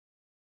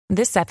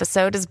This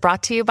episode is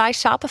brought to you by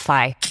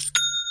Shopify.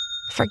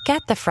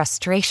 Forget the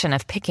frustration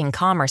of picking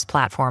commerce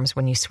platforms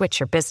when you switch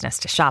your business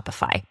to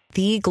Shopify,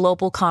 the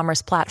global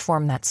commerce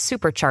platform that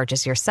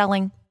supercharges your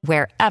selling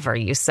wherever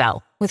you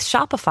sell. With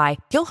Shopify,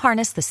 you'll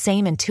harness the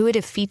same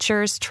intuitive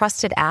features,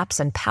 trusted apps,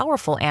 and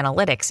powerful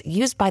analytics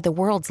used by the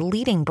world's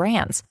leading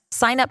brands.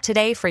 Sign up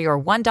today for your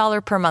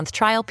 $1 per month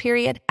trial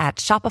period at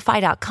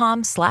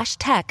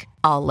shopify.com/tech,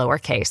 all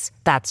lowercase.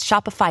 That's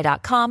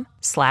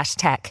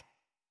shopify.com/tech.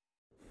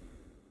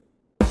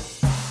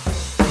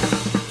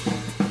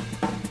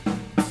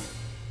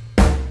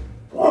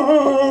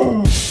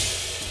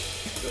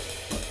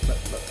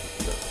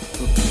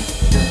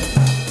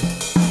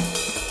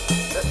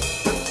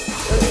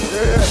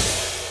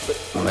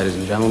 Ladies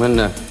and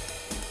gentlemen,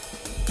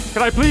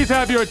 can I please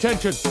have your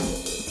attention?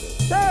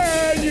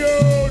 Can you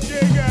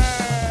dig it?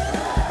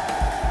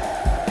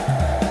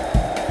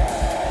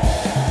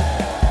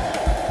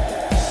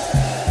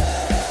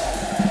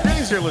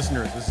 Greetings, dear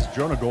listeners. This is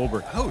Jonah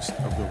Goldberg, host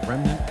of the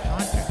Remnant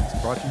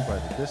podcast, brought to you by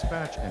the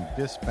Dispatch and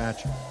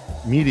Dispatch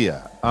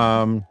Media.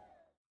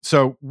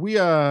 So we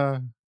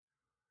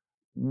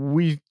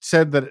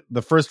said that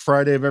the first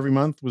Friday of every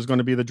month was going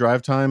to be the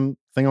drive time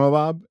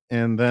thingamabob,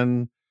 and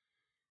then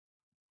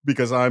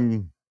because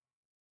I'm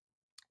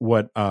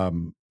what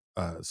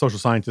social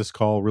scientists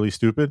call really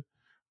stupid,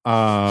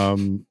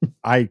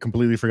 I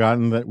completely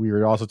forgotten that we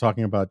were also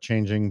talking about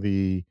changing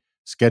the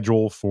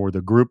schedule for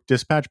the group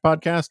Dispatch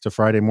podcast to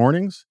Friday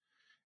mornings,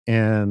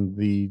 and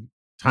the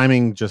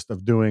timing just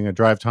of doing a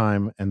drive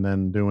time and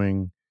then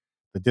doing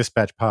the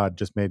Dispatch pod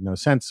just made no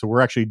sense. So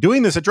we're actually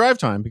doing this at drive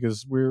time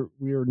because we're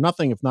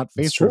nothing if not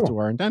faithful to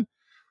our intent,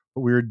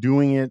 but we're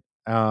doing it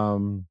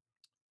in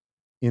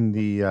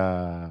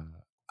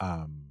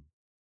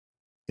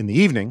the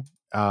evening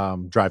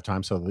drive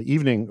time. So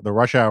the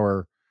rush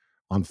hour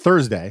on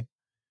Thursday.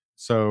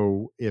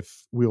 So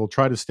if we'll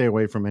try to stay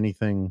away from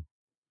anything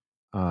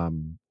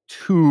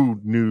too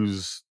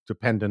news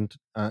dependent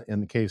in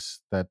the case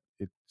that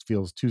it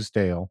feels too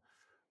stale,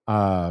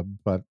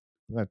 but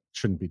that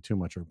shouldn't be too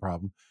much of a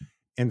problem.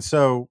 And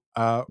so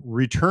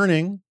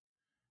returning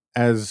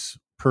as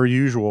per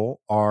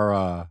usual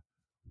are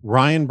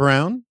Ryan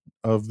Brown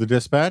of the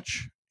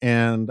Dispatch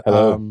and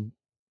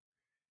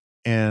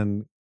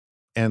and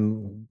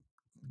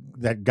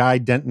that Guy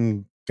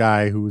Denton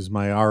guy who is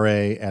my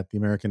RA at the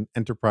American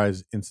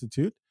Enterprise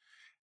Institute.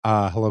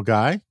 Hello,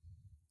 Guy.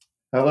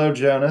 Hello,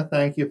 Jonah.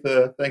 Thank you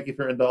for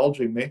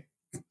indulging me.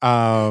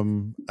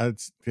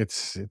 It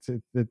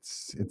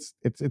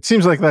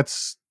seems like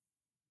that's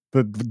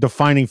the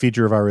defining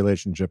feature of our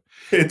relationship.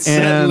 It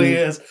certainly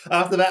is.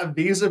 After that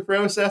visa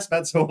process,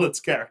 that's all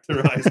it's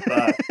characterized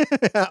by.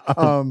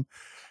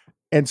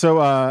 And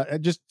so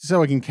just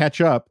so I can catch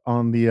up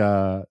on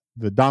the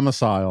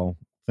domicile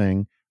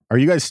thing, are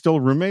you guys still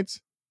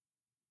roommates?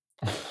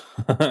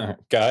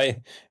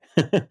 Guy?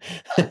 I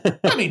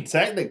mean,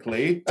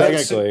 technically.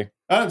 I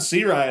don't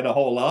see Ryan a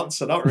whole lot,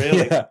 so not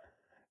really.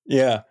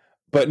 Yeah.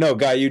 But no,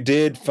 Guy, you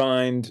did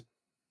find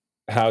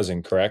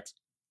housing, correct?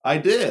 I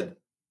did.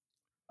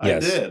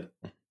 Yes. I did.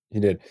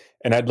 You did.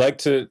 And I'd like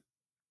to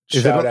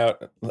shout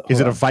out. Is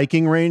it a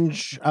Viking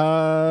range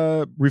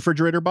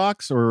refrigerator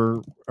box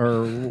or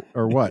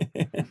what?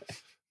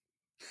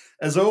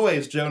 As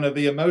always, Jonah,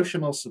 the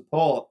emotional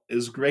support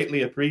is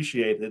greatly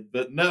appreciated.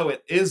 But no,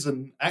 it is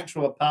an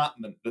actual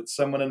apartment that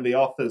someone in the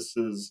office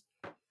was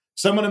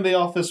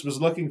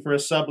looking for a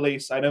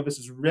sublease. I know this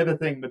is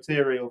riveting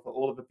material for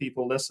all of the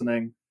people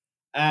listening.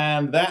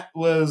 And that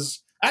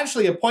was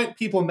actually a point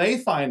people may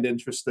find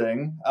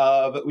interesting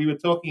that we were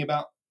talking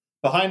about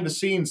behind the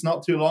scenes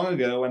not too long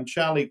ago when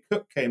Charlie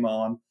Cook came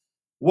on.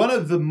 One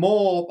of the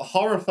more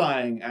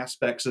horrifying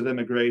aspects of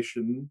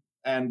immigration,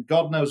 and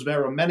God knows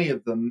there are many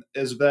of them,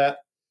 is that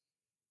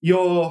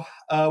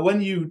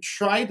when you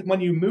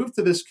move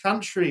to this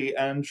country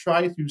and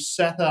try to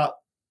set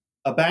up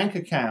a bank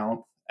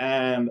account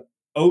and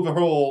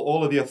overhaul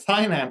all of your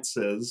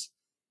finances,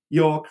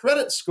 your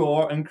credit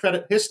score and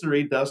credit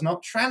history does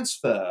not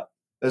transfer.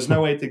 There's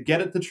no way to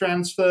get it to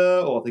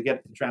transfer or to get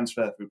it to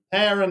transfer through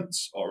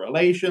parents or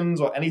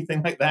relations or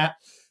anything like that.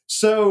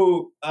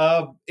 So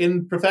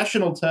in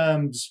professional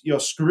terms, you're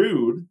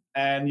screwed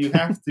and you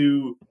have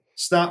to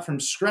start from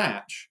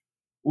scratch,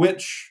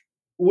 which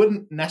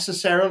wouldn't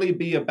necessarily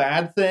be a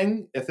bad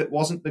thing if it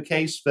wasn't the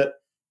case that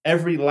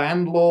every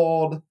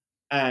landlord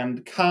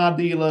and car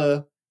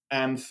dealer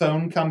and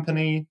phone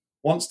company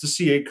wants to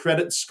see a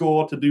credit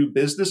score to do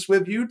business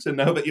with you, to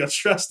know that you're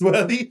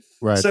trustworthy.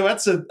 Right. So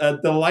that's a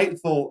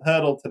delightful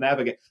hurdle to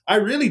navigate. I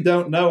really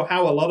don't know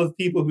how a lot of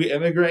people who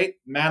immigrate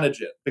manage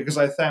it, because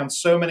I found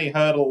so many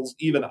hurdles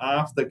even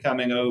after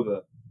coming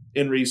over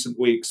in recent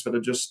weeks that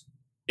are just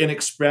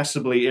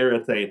inexpressibly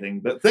irritating.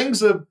 But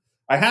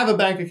I have a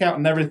bank account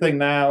and everything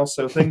now,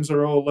 so things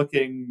are all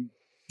looking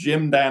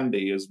Jim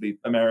dandy, as the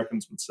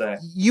Americans would say.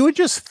 You would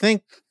just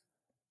think,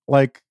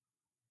 like,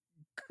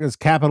 because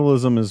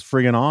capitalism is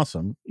friggin'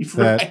 awesome,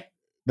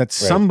 that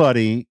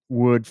somebody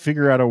would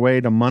figure out a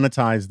way to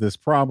monetize this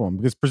problem,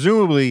 because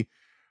presumably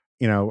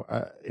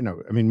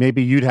I mean,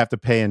 maybe you'd have to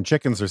pay in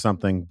chickens or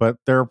something, but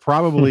there are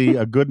probably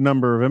a good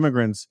number of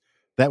immigrants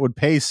that would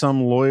pay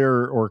some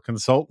lawyer or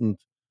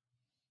consultant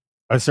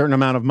a certain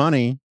amount of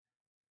money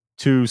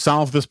to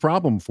solve this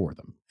problem for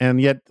them.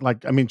 And yet,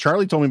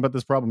 Charlie told me about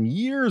this problem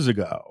years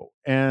ago,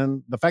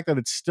 and the fact that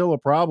it's still a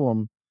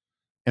problem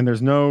and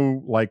there's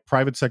no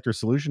private sector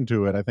solution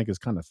to it, I think is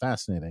kind of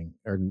fascinating,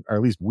 or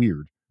at least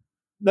weird.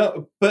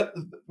 No, but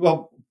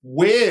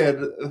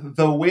weird.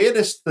 The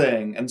weirdest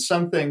thing, and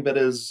something that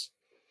is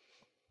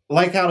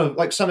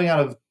something out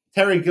of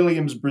Terry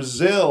Gilliam's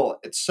Brazil.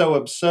 It's so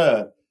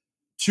absurd.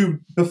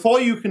 Before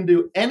you can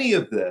do any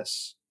of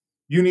this,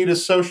 you need a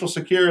social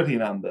security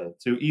number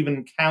to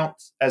even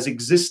count as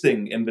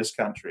existing in this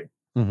country.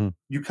 Mm-hmm.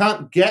 You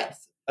can't get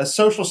a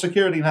social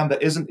security number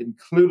isn't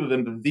included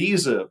in the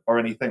visa or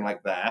anything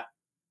like that.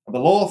 The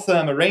law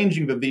firm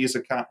arranging the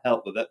visa can't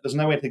help with it. There's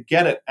no way to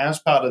get it as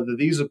part of the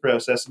visa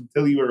process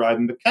until you arrive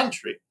in the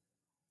country.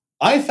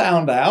 I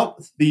found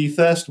out the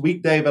first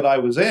weekday that I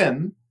was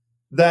in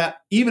that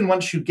even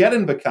once you get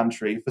in the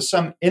country, for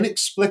some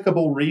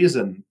inexplicable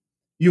reason,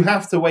 you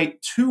have to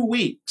wait 2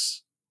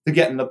 weeks to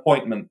get an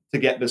appointment to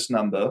get this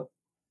number.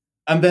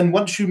 And then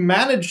once you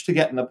manage to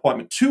get an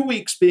appointment, 2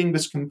 weeks being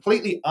this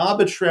completely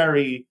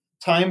arbitrary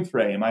time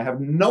frame, I have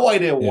no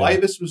idea why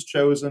this was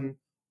chosen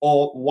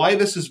or why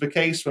this is the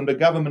case when the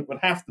government would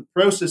have to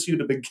process you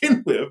to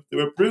begin with to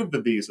approve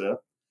the visa.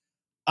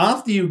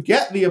 After you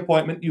get the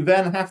appointment, you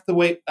then have to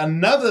wait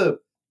another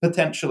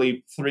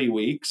potentially 3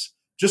 weeks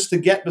just to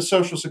get the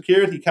social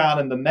security card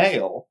in the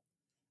mail.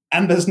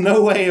 And there's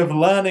no way of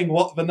learning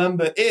what the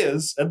number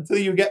is until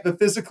you get the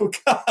physical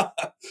card.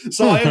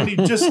 So I only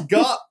just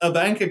got a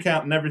bank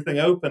account and everything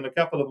open a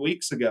couple of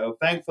weeks ago.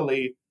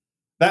 Thankfully,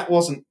 that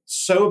wasn't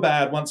so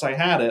bad once I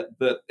had it,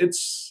 but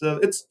it's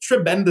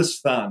tremendous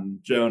fun,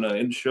 Jonah,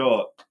 in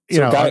short.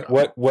 So, Guy,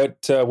 what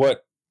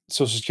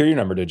social security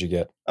number did you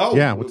get? Oh,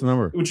 yeah, what's the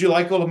number? Would you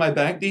like all of my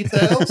bank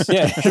details?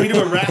 Yeah. Should we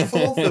do a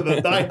raffle for the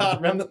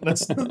diehard Remnant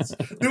listeners?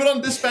 Do it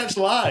on Dispatch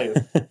Live.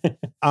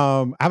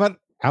 How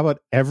about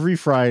every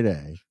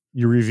Friday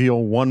you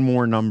reveal one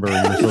more number in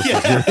your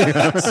social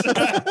security?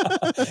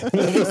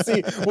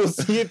 We'll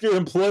see if you're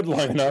employed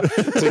long enough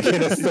to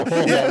get us the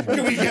whole number.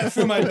 Can we get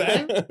through my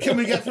bank? Can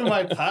we get through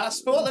my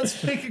passport?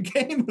 Let's make a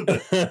game of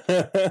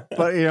it.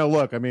 But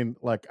look, I mean,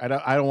 I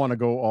don't want to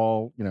go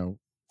all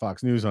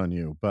Fox News on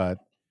you, but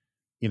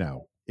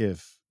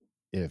if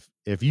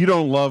you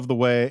don't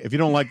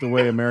like the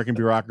way American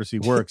bureaucracy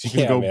works, you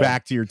can go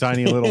back to your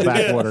tiny little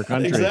backwater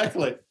country.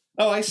 Exactly.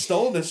 Oh, I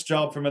stole this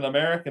job from an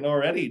American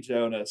already,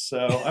 Jonah.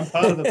 So I'm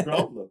part of the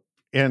problem.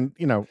 And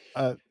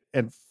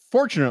and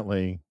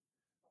fortunately,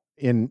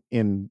 in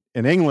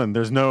England,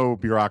 there's no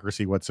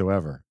bureaucracy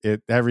whatsoever.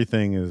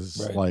 Everything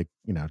is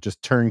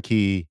just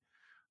turnkey,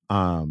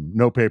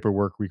 no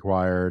paperwork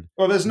required.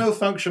 Well, there's no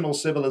functional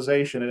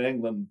civilization in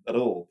England at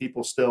all.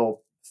 People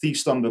still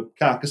feast on the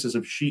carcasses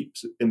of sheep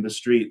in the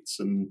streets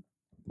and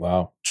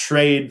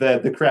trade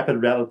their decrepit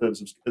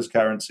relatives as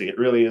currency. It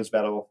really is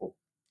that awful.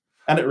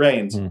 And it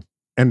rains. And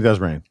it does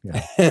rain.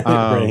 Yeah. It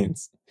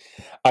rains.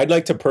 I'd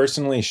like to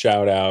personally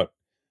shout out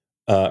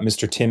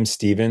Mr. Tim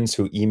Stevens,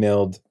 who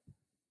emailed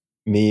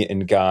me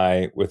and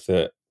Guy with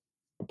a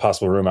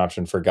possible room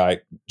option for Guy.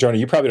 Jonah,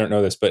 you probably don't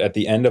know this, but at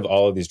the end of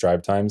all of these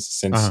drive times,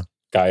 since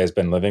Guy has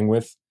been living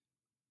with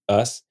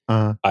us,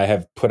 I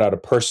have put out a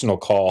personal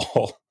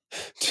call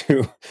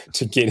to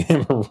get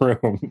him a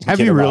room. Have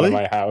you really? Out of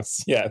my house?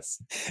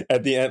 Yes.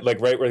 At the end,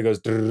 right where it goes,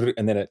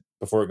 and then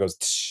before it goes,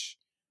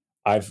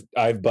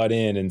 I've butt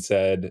in and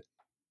said,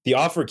 the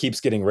offer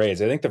keeps getting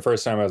raised. I think the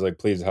first time I was like,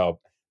 please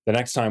help. The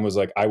next time was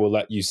like, I will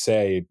let you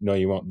say, no,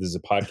 you won't. This is a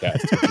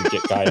podcast. You can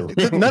get Guy a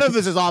room. None of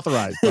this is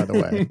authorized, by the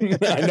way.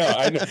 I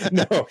know.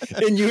 No.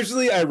 And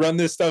usually I run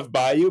this stuff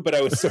by you, but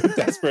I was so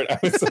desperate. I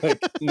was like,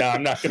 no,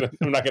 I'm not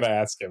gonna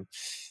ask him.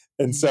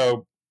 And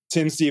so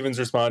Tim Stevens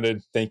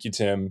responded, thank you,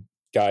 Tim.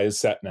 Guy is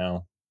set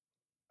now.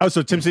 Oh,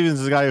 so Tim Stevens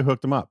is the guy who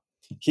hooked him up.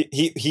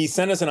 He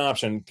sent us an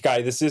option.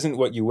 Guy, this isn't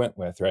what you went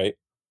with, right?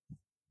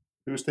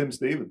 Who's Tim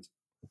Stevens?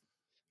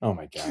 Oh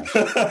my gosh.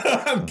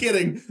 I'm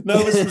kidding.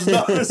 No, this was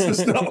not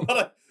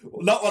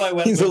what I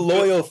went He's with. a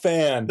loyal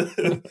fan.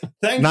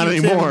 Thank not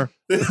you, anymore.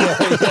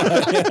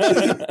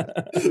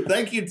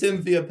 Thank you,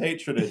 Tim, for your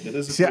patronage. It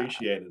is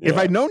appreciated. If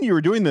I'd known you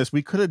were doing this,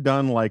 we could have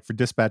done for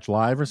Dispatch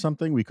Live or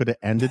something. We could have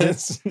ended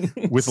it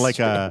with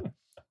a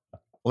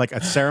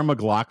Sarah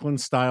McLachlan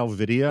style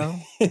video,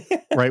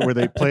 right, where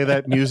they play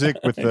that music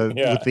with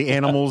the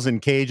animals in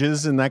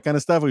cages and that kind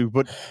of stuff. We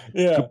put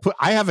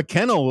I have a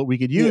kennel that we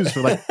could use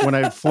for when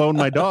I've flown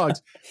my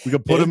dogs. We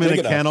could put him in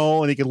a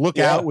kennel and he could look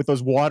out with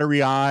those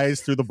watery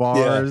eyes through the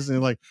bars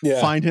and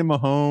find him a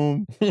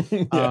home.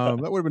 That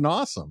would have been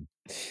awesome.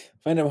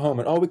 Find him a home,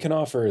 and all we can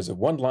offer is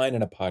one line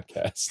in a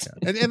podcast.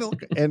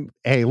 And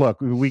hey,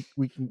 look, we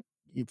can.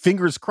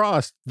 Fingers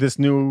crossed this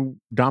new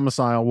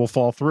domicile will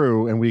fall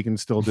through and we can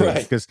still do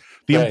it, because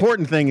the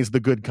important thing is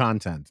the good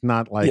content,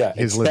 not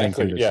his living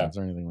conditions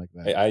or anything like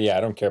that. I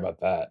don't care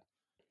about that.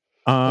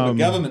 The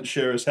government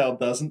sure as hell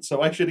doesn't,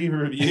 so I should even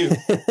review.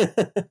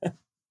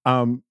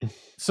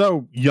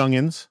 So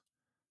youngins,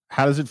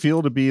 how does it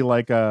feel to be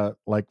like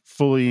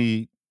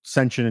fully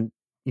sentient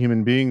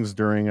human beings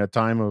during a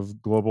time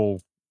of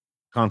global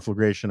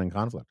conflagration and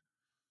conflict?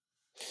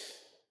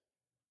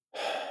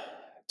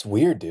 It's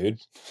weird,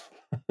 dude.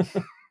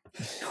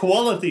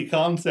 Quality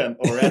content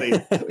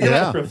already. You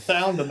have a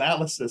profound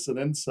analysis and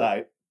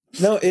insight.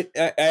 No,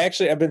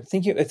 I've been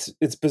thinking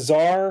it's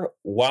bizarre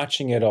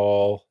watching it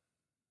all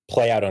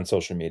play out on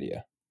social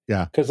media.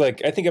 Yeah. Because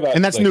like I think about,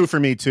 and that's like, new for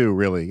me too,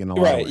 really, in a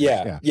lot of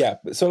ways. Yeah.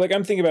 So like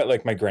I'm thinking about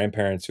like my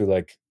grandparents who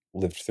like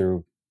lived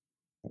through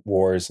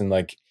wars and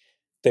like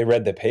they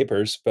read the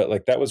papers, but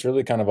like that was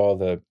really kind of all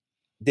they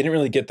didn't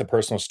really get the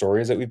personal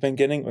stories that we've been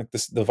getting. Like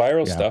the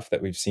viral stuff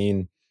that we've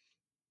seen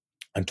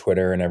on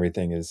Twitter and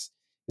everything is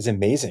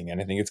amazing.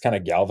 And I think it's kind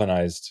of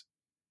galvanized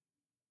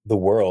the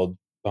world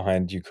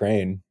behind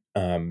Ukraine.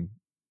 That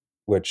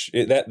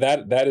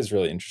is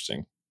really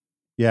interesting.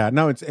 Yeah,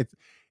 no, it's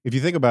if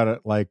you think about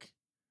it, like,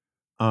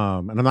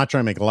 and I'm not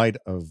trying to make light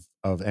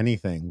of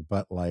anything,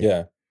 but like,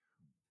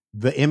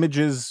 the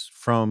images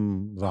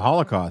from the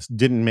Holocaust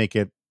didn't make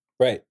it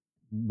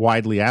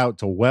widely out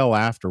till well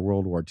after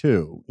World War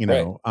II, you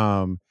know,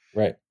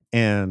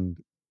 and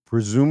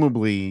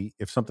presumably,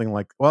 if something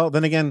like, well,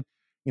 then again,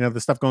 you know,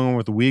 the stuff going on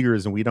with the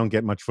Uyghurs, and we don't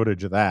get much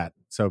footage of that.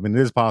 So, I mean, it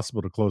is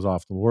possible to close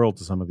off the world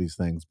to some of these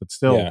things, but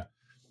still,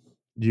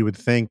 you would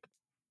think,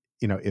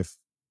 you know, if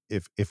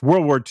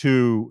World War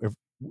II,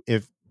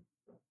 if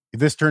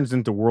this turns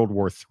into World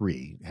War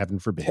III, heaven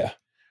forbid,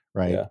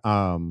 right?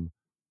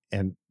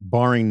 And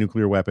barring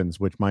nuclear weapons,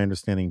 which my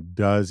understanding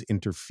does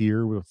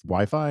interfere with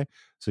Wi-Fi,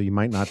 so you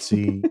might not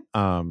see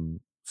some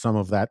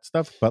of that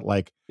stuff, but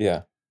like,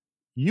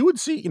 you would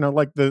see, you know,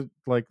 like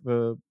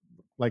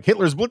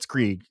Hitler's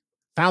Blitzkrieg,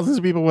 thousands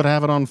of people would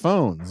have it on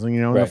phones, and,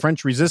 you know, and the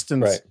French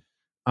resistance,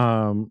 you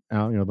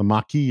know, the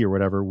Maquis or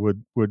whatever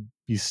would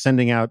be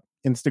sending out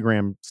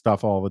Instagram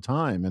stuff all the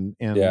time, and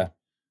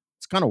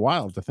it's kind of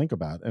wild to think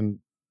about. And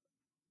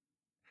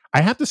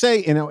I have to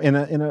say, you know, in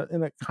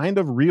a kind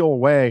of real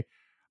way,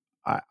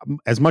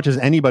 as much as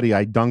anybody,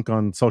 I dunk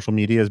on social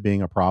media as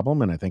being a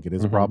problem, and I think it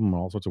is a problem in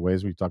all sorts of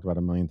ways. We've talked about it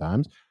a million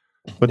times,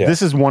 but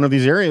this is one of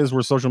these areas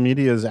where social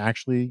media is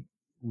actually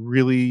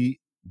really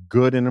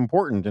good and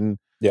important. And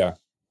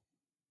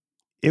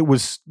it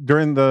was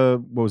during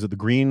the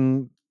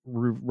Green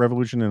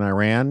Revolution in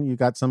Iran. You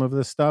got some of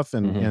this stuff,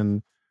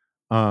 and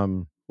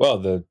well,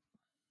 the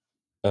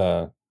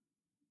what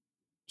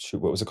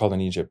was it called in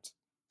Egypt?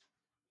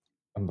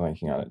 I'm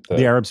blanking on it.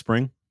 The Arab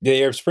Spring.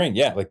 The Arab Spring,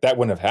 like that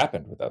wouldn't have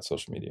happened without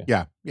social media.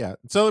 Yeah.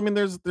 So I mean,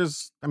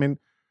 there's I mean,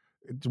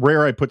 it's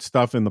rare I put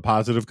stuff in the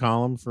positive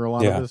column for a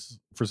lot of this,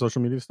 for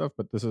social media stuff,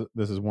 but this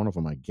is one of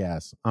them, I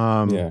guess.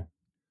 It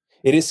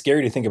is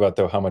scary to think about,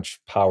 though, how much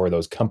power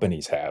those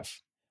companies have.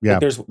 Yeah,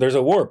 like there's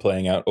a war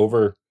playing out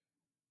over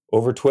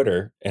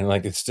Twitter, and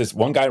like it's just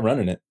one guy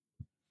running it.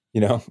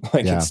 You know,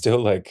 like it's still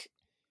like,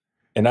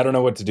 and I don't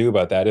know what to do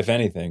about that, if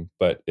anything.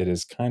 But it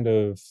is kind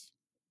of,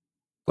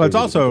 well, it's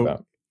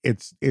also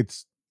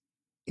it's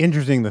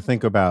interesting to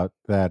think about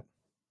that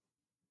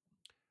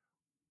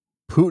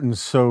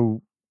Putin's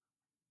so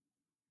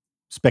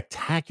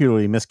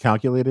spectacularly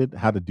miscalculated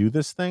how to do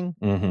this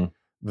thing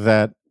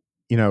that,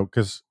 you know,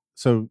 because,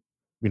 so,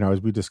 you know,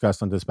 as we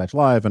discussed on Dispatch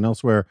Live and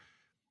elsewhere,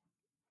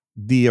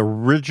 the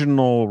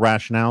original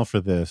rationale for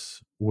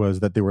this was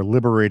that they were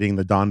liberating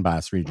the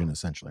Donbass region,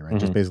 essentially, right?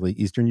 Just basically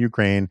Eastern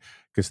Ukraine,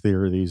 because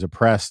there are these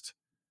oppressed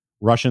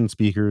Russian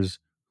speakers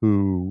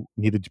who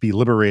needed to be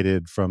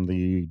liberated from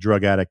the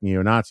drug addict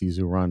neo-Nazis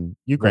who run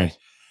Ukraine.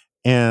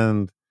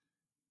 And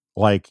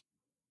like,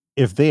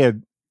 if they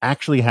had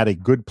actually had a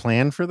good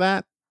plan for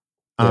that,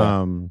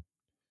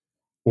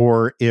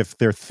 or if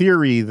their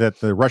theory that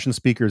the Russian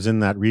speakers in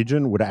that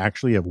region would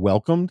actually have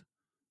welcomed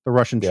the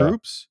Russian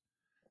troops,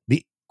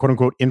 the quote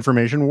unquote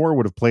information war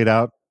would have played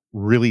out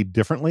really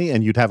differently.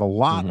 And you'd have a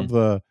lot of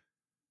the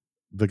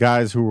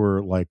guys who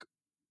were like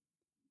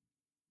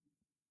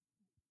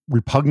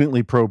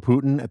repugnantly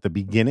pro-Putin at the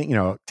beginning, you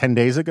know, 10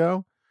 days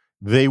ago,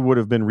 they would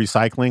have been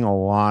recycling a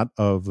lot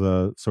of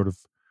the sort of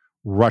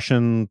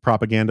Russian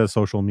propaganda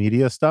social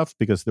media stuff,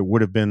 because there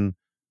would have been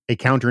a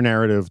counter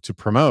narrative to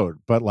promote.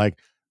 But like,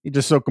 he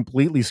just so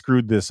completely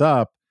screwed this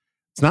up.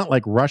 It's not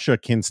like Russia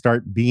can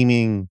start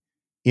beaming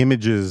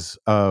images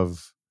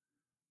of,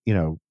 you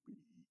know,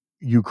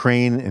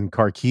 Ukraine and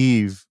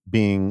Kharkiv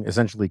being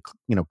essentially,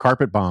 you know,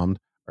 carpet bombed,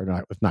 or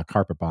not, if not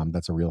carpet bombed,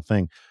 that's a real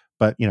thing,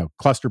 but, you know,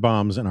 cluster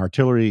bombs and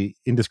artillery,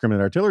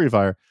 indiscriminate artillery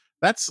fire.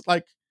 That's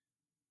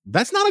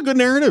not a good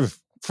narrative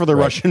for the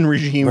Russian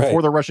regime,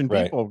 for the Russian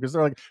people, because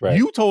they're like,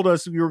 you told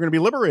us you were going to be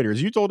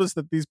liberators. You told us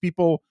that these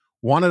people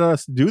wanted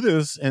us to do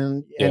this,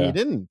 and you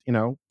didn't, you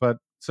know. But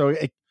so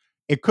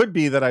it could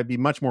be that I'd be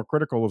much more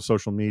critical of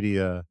social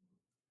media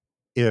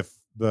if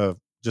the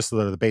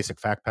basic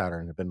fact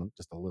pattern had been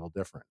just a little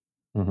different.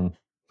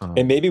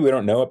 And maybe we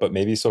don't know it, but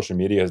maybe social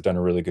media has done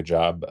a really good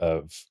job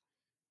of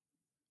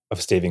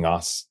staving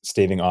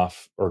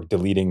off or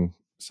deleting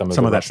some of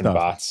the Russian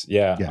bots,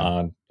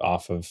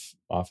 off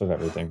of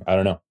everything. I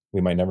don't know. We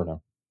might never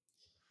know.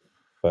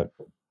 But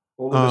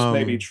All of this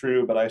may be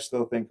true, but I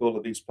still think all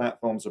of these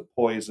platforms are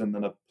poison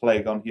and a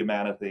plague on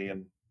humanity,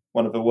 and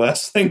one of the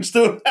worst things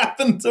to have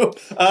happened to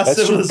our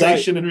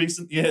civilization in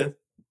recent years.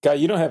 Guy,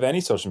 you don't have any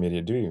social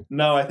media, do you?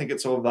 No, I think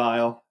it's all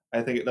vile.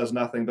 I think it does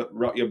nothing but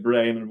rot your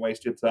brain and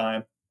waste your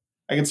time.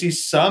 I can see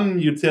some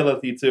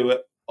utility to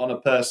it on a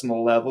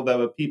personal level. There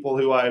were people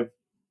who I've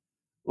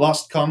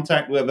lost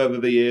contact with over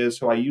the years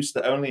who I used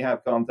to only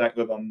have contact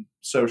with on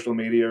social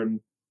media and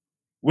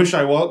wish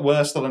I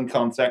were still in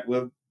contact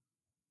with.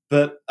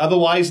 But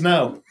otherwise,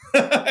 no.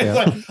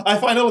 I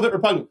find all of it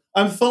repugnant.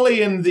 I'm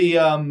fully in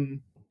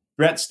the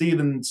Brett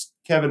Stevens,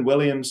 Kevin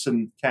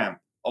Williamson camp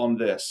on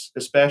this,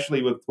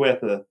 especially with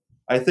Twitter.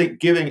 I think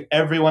giving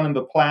everyone on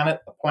the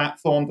planet a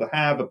platform to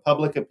have a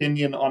public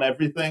opinion on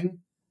everything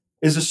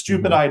is a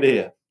stupid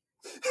idea.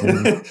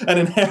 An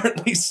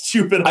inherently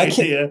stupid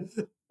idea.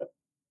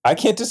 I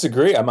can't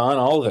disagree. I'm on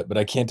all of it, but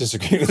I can't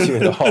disagree with you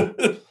at all.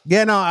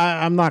 Yeah, no,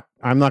 I'm not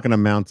going to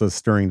mount a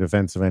stirring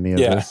defense of any of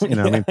this. You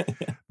know, I mean,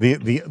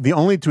 the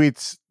only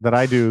tweets that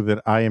I do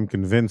that I am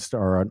convinced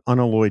are an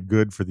unalloyed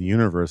good for the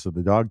universe are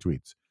the dog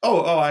tweets.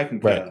 Oh, I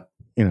can care. Right.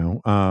 You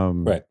know,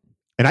 right.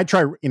 And I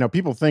try. You know,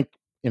 people think,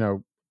 you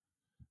know,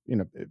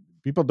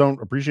 people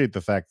don't appreciate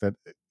the fact that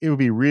it would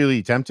be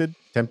really tempting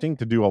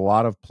to do a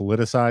lot of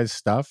politicized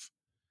stuff.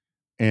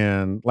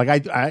 And like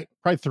I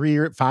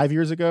probably 5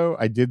 years ago,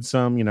 I did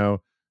some, you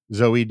know,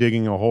 Zoe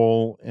digging a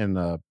hole in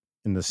the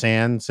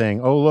sand saying,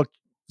 "Oh, look,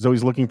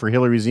 Zoe's looking for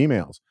Hillary's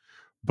emails."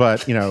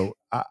 But, you know,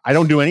 I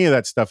don't do any of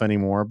that stuff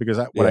anymore because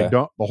I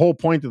don't, the whole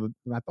point of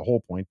not the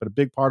whole point, but a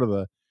big part of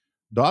the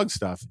dog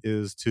stuff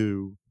is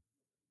to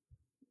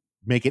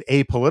make it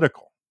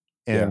apolitical.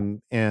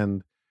 And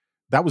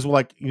that was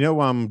like, you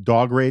know,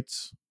 dog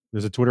rates.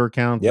 There's a Twitter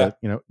account that,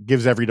 you know,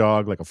 gives every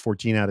dog like a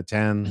 14 out of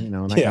 10, you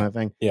know, and that kind of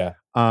thing. Yeah.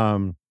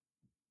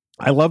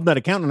 I love that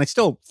account and I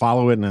still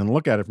follow it and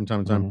look at it from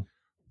time to time.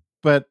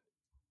 But,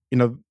 you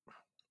know,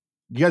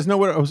 you guys know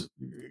what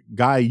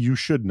Guy, you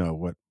should know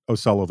what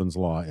O'Sullivan's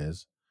Law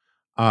is.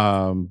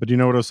 But do you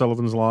know what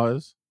O'Sullivan's Law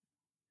is?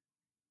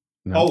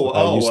 No.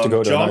 I used to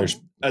go to John, Irish,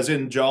 as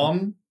in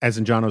John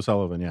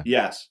O'Sullivan. Yeah.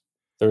 Yes.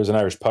 There was an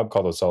Irish pub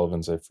called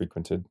O'Sullivan's I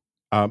frequented.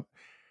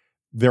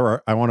 There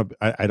are, I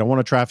don't want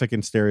to traffic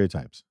in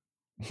stereotypes,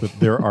 but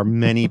there are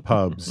many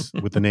pubs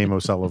with the name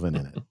O'Sullivan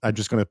in it. I'm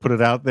just going to put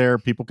it out there.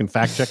 People can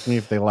fact check me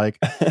if they like.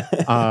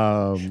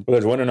 Well,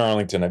 there's one in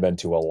Arlington I've been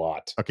to a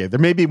lot. Okay. There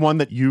may be one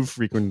that you've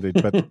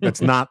frequented, but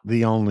that's not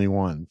the only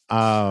one.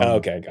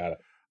 Okay. Got it.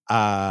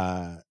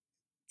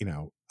 You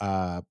know,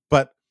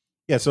 but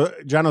yeah, so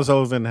John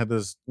O'Sullivan had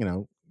this, you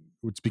know,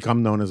 it's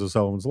become known as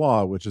O'Sullivan's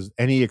Law, which is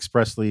any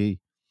institution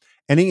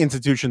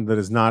that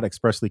is not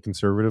expressly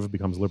conservative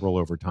becomes liberal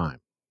over time.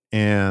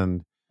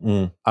 And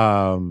I'm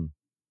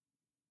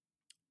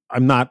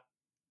not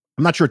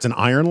sure it's an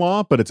iron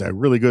law, but it's a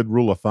really good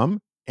rule of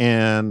thumb.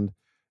 And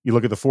you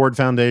look at the Ford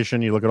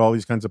Foundation, you look at all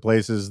these kinds of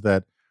places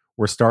that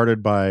were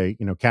started by,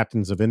 you know,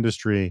 captains of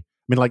industry. I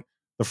mean, like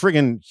the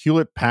friggin'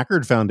 Hewlett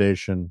Packard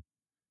Foundation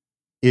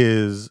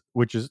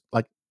which is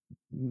like,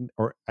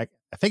 or I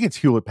think it's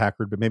Hewlett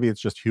Packard, but maybe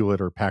it's just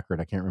Hewlett or Packard.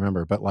 I can't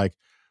remember. But like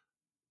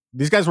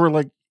these guys were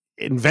like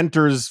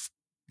inventors,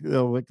 you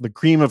know, like the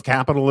cream of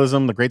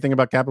capitalism, the great thing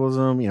about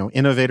capitalism, you know,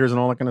 innovators and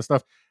all that kind of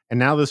stuff. And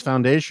now this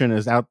foundation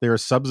is out there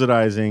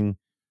subsidizing,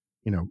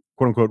 you know,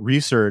 quote unquote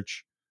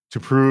research to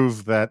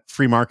prove that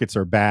free markets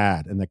are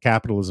bad and that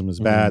capitalism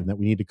is bad and that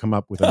we need to come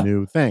up with a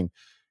new thing.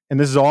 And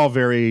this is all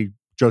very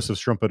Joseph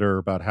Schumpeter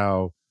about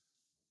how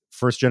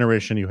first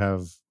generation you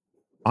have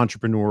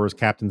entrepreneurs,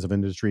 captains of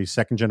industry,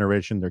 second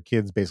generation, their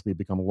kids basically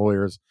become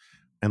lawyers.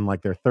 And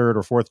like their third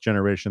or fourth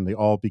generation, they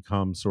all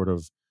become sort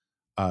of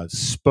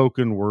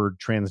spoken word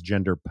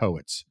transgender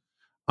poets,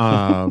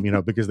 you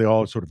know, because they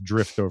all sort of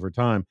drift over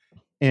time.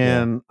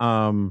 And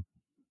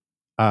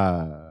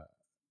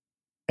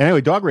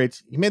anyway, dog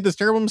rates, he made this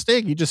terrible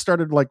mistake. He just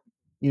started like,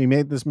 you know, he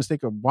made this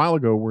mistake a while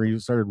ago where he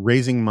started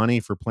raising money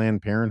for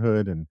Planned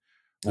Parenthood and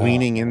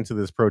leaning into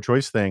this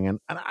pro-choice thing. And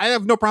I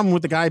have no problem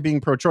with the guy being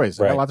pro-choice.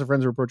 I got lots of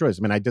friends who are pro-choice.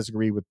 I mean, I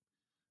disagree with,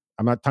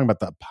 I'm not talking about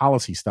the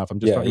policy stuff. I'm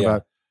just talking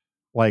about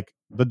like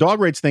the dog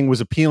rates thing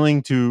was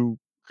appealing to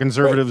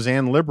conservatives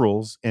and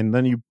liberals. And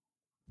then you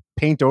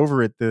paint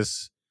over it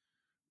this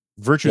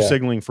virtue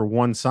signaling for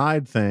one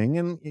side thing.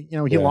 And, you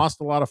know, he lost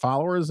a lot of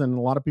followers and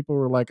a lot of people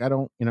were like, I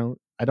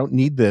don't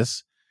need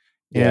this.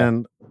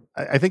 And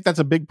I think that's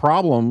a big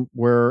problem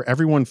where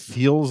everyone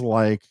feels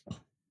like,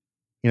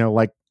 you know,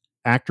 like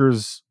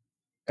actors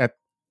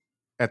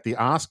at the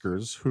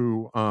Oscars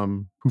who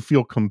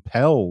feel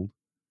compelled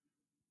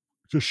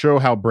to show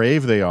how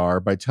brave they are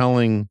by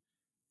telling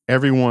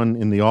everyone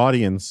in the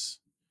audience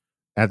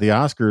at the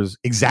Oscars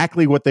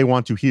exactly what they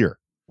want to hear.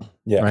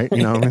 Yeah. Right.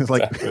 You know, it's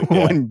like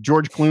when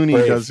George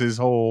Clooney does his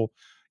whole,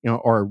 you know,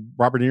 or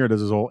Robert De Niro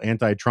does his whole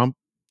anti-Trump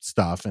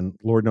stuff, and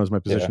Lord knows my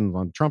positions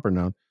on Trump are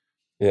known.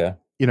 Yeah.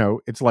 You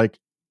know, it's like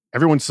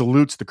everyone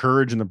salutes the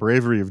courage and the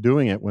bravery of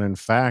doing it when in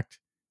fact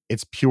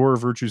it's pure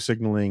virtue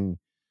signaling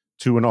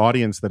to an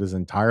audience that is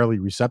entirely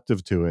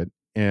receptive to it.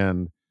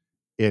 And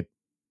it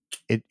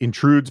it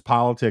intrudes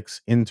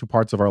politics into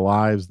parts of our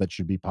lives that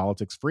should be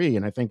politics free.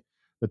 And I think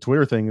the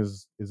Twitter thing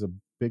is a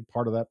big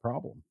part of that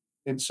problem.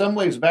 In some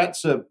ways,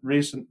 that's a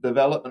recent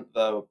development,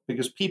 though,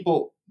 because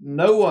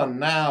no one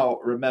now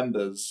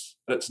remembers,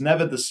 but it's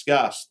never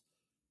discussed.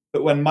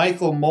 But when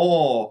Michael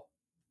Moore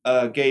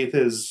gave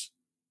his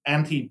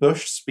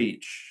anti-Bush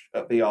speech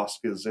at the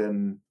Oscars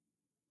in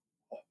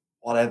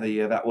whatever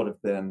year that would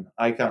have been,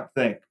 I can't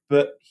think,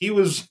 but he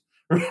was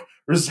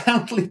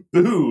resoundingly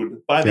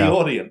booed by the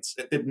audience.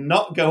 It did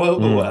not go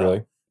over well.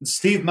 Really? And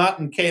Steve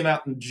Martin came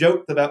out and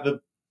joked about the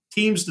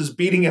Teamsters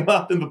beating him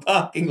up in the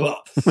parking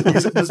lot.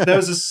 There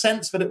was a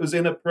sense that it was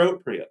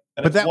inappropriate.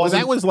 But that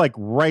was like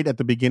right at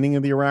the beginning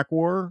of the Iraq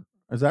War.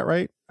 Is that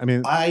right? I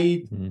mean,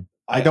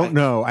 I don't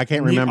know. I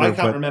can't remember. I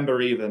can't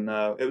remember even.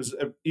 It was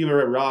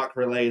either Iraq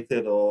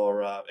related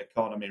or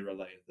economy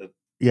related.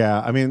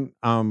 Yeah, I mean,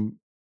 but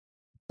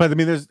I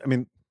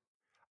mean,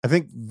 I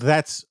think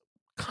that's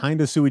kind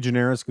of sui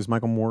generis because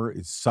Michael Moore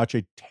is such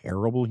a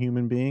terrible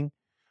human being,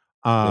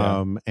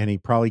 and he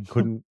probably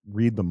couldn't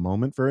read the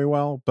moment very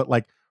well. But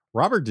like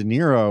Robert De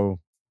Niro,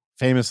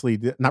 famously,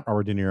 not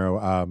Robert De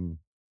Niro,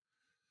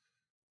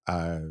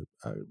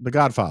 The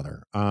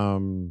Godfather,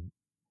 Marlon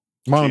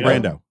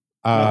Brando.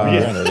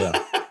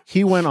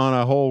 He went on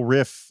a whole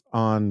riff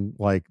on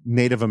like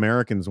Native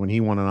Americans when he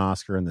won an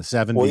Oscar in the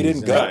 70s. Well, he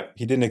didn't go.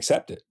 He didn't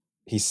accept it.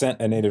 He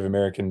sent a Native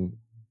American.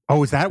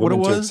 Oh, is that what it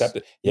was? To accept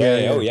it.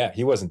 Yeah. Oh, yeah.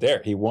 He wasn't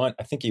there. He won.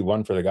 I think he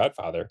won for The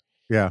Godfather.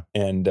 Yeah.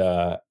 And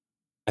I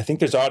think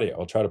there's audio.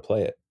 I'll try to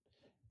play it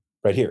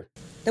right here.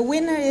 The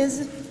winner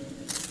is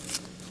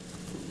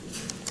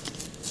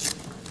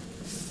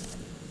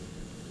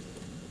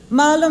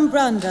Marlon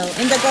Brando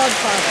in The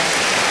Godfather.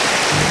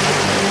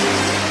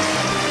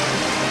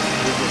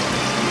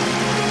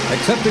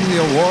 Accepting the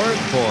award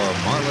for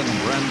Marlon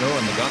Brando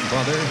in The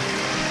Godfather,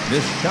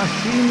 Miss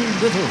Shasheen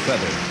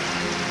Littlefeather.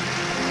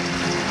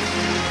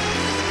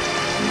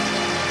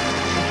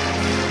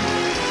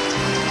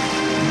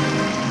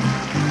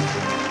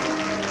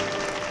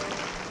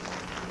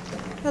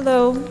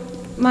 Hello,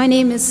 my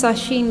name is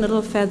Shasheen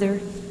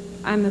Littlefeather.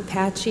 I'm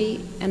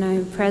Apache, and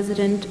I'm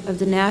president of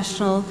the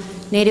National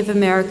Native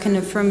American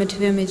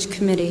Affirmative Image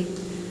Committee.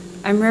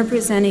 I'm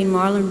representing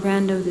Marlon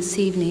Brando this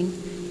evening,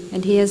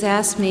 and he has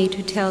asked me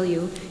to tell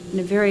you in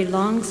a very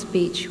long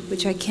speech,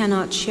 which I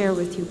cannot share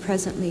with you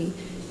presently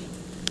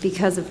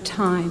because of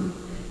time,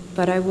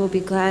 but I will be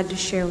glad to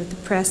share with the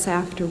press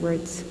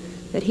afterwards,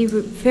 that he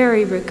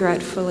very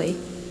regretfully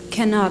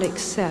cannot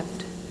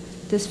accept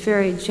this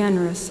very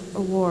generous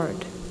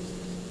award.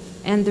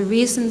 And the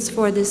reasons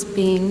for this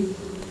being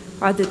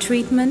are the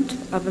treatment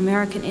of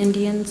American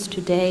Indians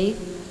today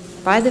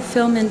by the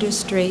film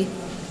industry,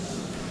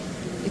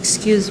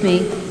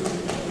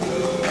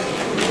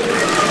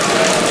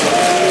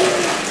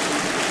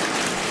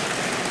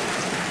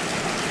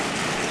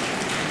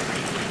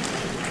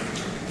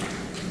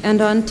 and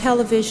on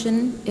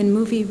television in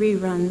movie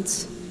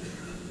reruns,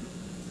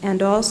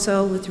 and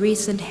also with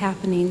recent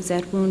happenings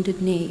at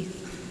Wounded Knee.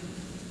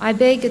 I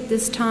beg at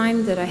this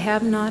time that I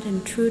have not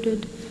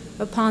intruded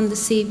upon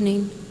this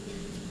evening,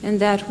 and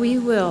that we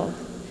will,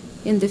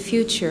 in the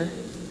future,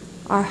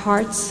 our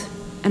hearts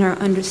and our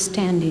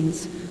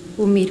understandings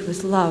will meet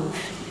with love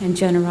and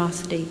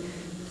generosity.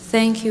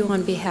 Thank you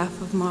on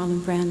behalf of Marlon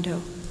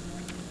Brando.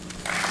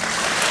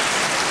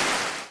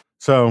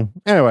 So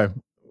anyway,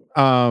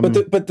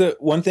 but the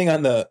one thing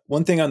on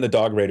the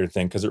Dog Raider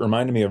thing, because it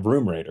reminded me of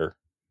Room Raider,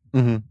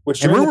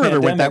 which and Room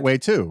Raider went that way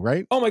too,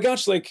 right? Oh my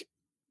gosh, it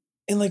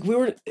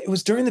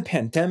was during the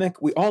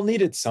pandemic. We all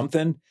needed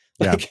something.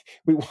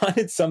 We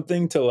wanted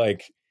something to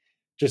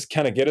just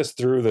kind of get us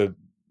through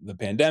the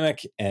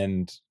pandemic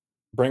and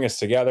bring us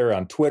together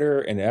on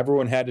Twitter. And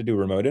everyone had to do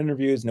remote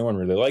interviews. No one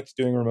really liked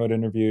doing remote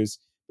interviews,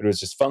 but it was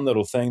just fun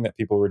little thing that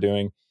people were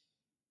doing.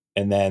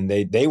 And then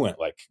they went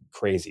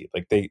crazy.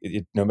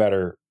 No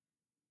matter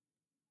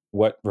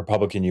what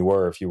Republican you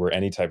were, if you were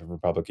any type of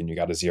Republican, you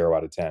got a 0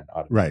 out of 10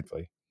 automatically.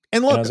 Right.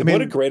 And look, and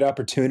what a great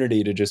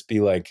opportunity to just be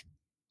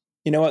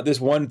you know what, this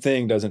one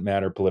thing doesn't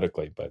matter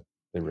politically, but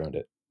they ruined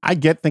it. I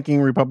get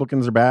thinking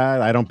Republicans are bad.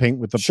 I don't paint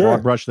with the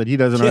broad brush that he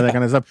does and all that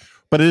kind of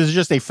stuff. But it is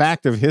just a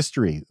fact of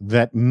history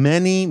that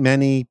many,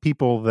 many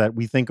people that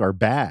we think are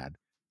bad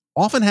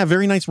often have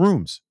very nice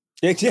rooms.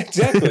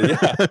 Exactly.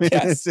 Yeah. I mean,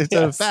 it's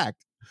a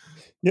fact.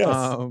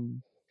 Yes.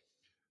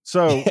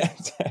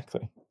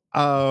 Exactly.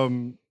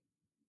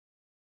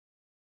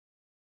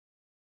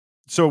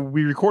 So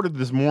we recorded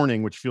this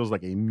morning, which feels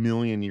like a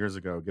million years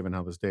ago, given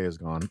how this day has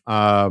gone.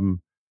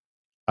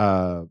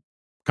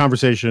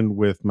 Conversation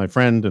with my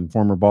friend and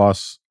former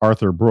boss,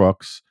 Arthur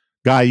Brooks.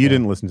 Guy, you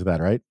didn't listen to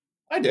that, right?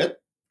 I did. Of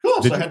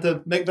course, I had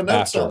to make the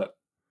notes on it.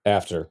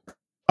 After.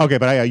 Okay,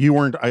 but you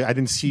weren't, I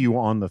didn't see you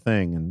on the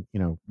thing. And,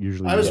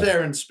 usually. I was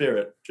there in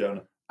spirit,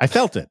 Jonah. I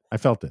felt it.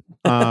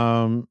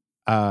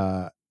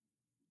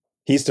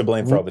 He's to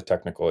blame for all the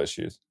technical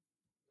issues.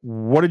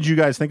 What did you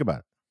guys think about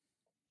it?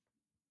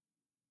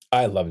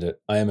 I loved it.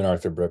 I am an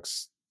Arthur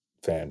Brooks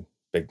fan.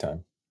 Big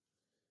time.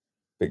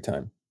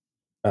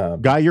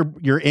 Guy,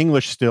 you're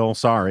English still.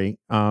 Sorry.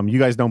 You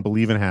guys don't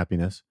believe in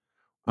happiness.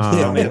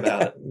 Tell me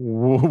about it.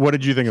 What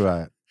did you think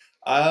about it?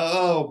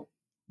 Oh,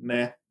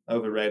 meh.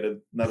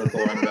 Overrated. Another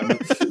boring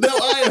moment. No,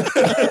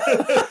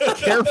 I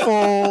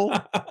Careful.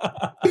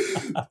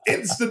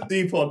 Instant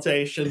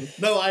deportation.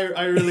 No,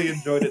 I really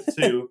enjoyed it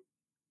too.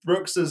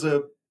 Brooks is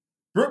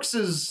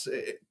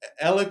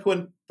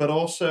eloquent, but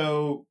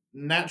also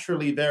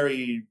naturally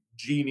very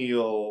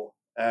genial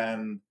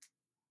and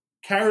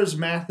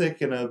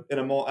charismatic in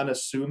a more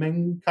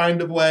unassuming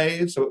kind of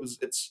way. So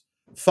it's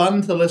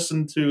fun to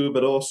listen to,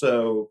 but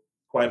also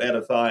quite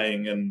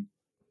edifying and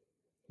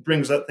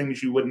brings up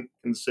things you wouldn't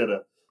consider.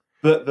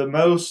 But the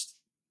most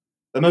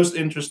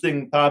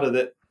interesting part of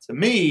it to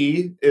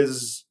me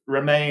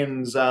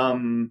remains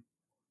the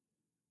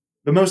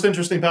most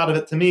interesting part of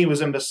it to me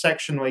was in the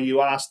section where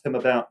you asked him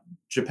about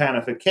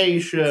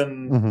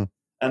Japanification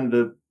and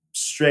the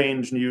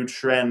strange new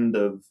trend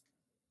of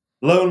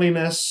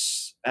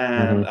loneliness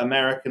and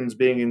Americans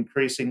being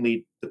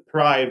increasingly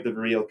deprived of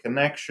real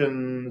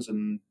connections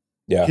and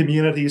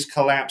communities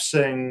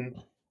collapsing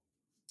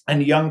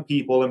and young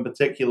people in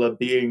particular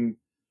being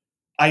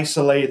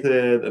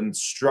isolated and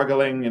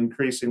struggling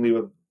increasingly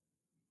with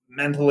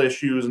mental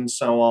issues and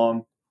so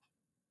on.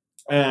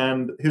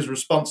 And his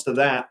response to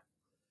that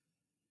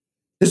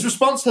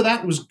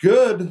was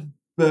good,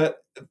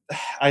 but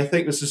I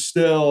think this is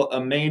still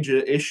a major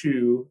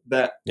issue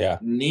that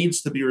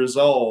needs to be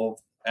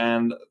resolved,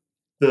 and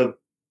the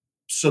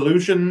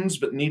solutions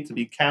that need to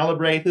be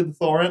calibrated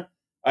for it,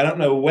 I don't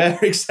know where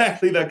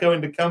exactly they're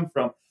going to come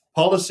from.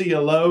 Policy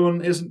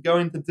alone isn't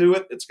going to do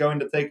it. It's going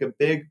to take a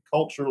big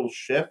cultural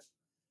shift.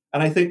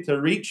 And I think to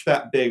reach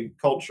that big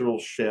cultural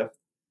shift,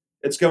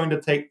 it's going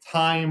to take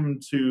time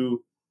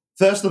to,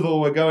 first of all,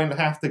 we're going to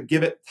have to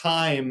give it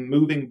time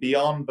moving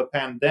beyond the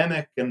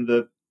pandemic and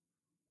the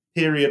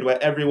period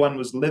where everyone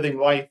was living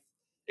life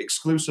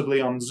exclusively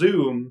on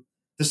Zoom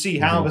to see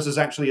how this has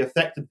actually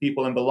affected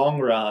people in the long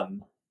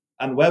run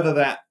and whether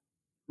that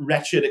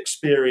wretched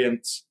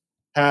experience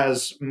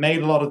has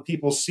made a lot of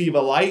people see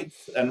the light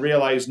and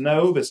realize,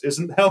 no, this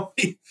isn't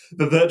healthy.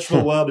 The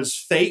virtual world is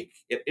fake.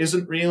 It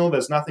isn't real.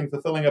 There's nothing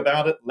fulfilling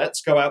about it.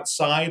 Let's go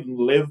outside and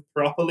live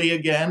properly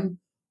again.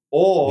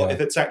 Or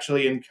if it's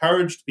actually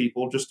encouraged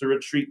people just to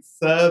retreat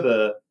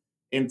further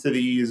into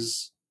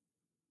these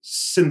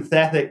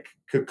synthetic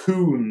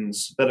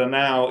cocoons that are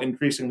now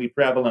increasingly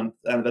prevalent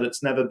and that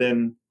it's never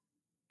been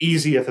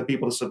easier for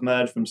people to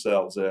submerge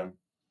themselves in.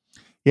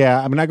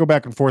 Yeah, I mean, I go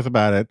back and forth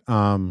about it.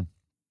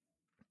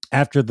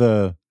 After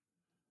the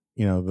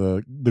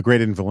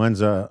great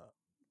influenza,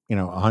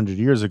 100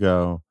 years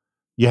ago,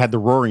 you had the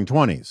Roaring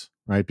 20s,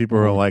 right? People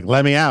were like,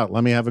 "Let me out,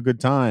 let me have a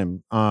good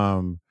time."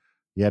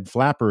 You had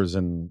flappers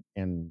and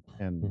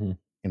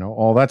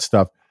all that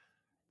stuff.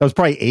 That was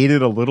probably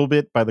aided a little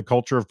bit by the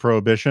culture of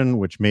prohibition,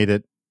 which made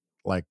it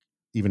like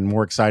even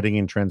more exciting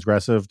and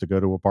transgressive to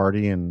go to a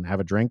party and have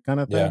a drink kind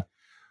of thing. Yeah.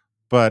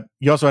 But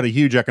you also had a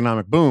huge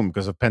economic boom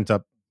because of pent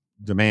up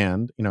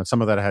demand.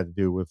 Some of that had to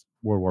do with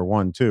World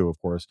War I too, of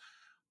course.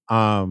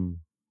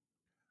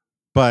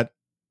 But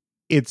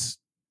it's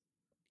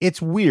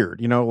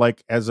weird,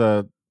 like as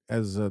a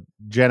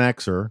Gen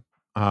Xer,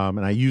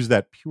 and I use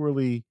that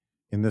purely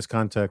in this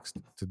context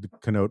to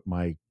connote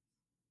my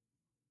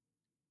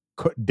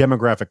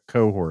demographic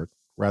cohort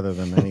rather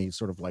than any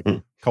sort of like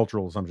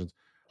cultural assumptions.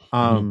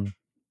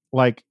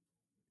 Like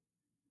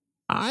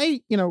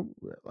I,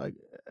 like,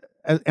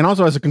 and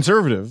also as a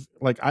conservative,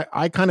 like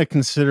I kind of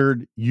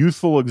considered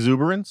youthful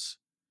exuberance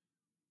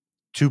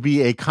to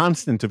be a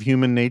constant of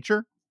human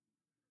nature,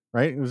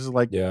 right? This is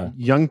like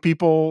young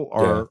people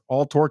are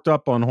all torqued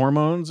up on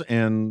hormones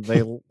and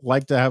they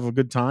like to have a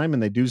good time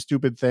and they do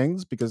stupid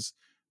things because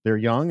they're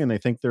young and they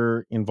think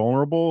they're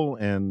invulnerable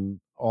and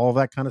all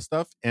that kind of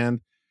stuff. And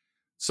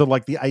so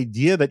like the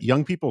idea that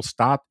young people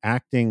stop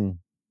acting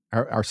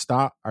are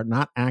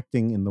not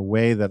acting in the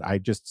way that I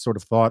just sort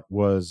of thought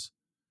was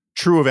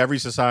true of every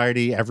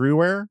society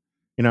everywhere.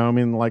 I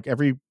mean, like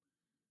every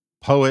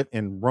poet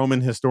and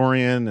Roman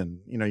historian, and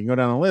you can go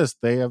down the list.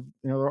 They have,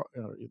 there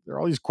are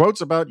all these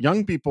quotes about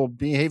young people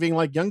behaving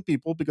like young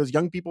people because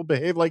young people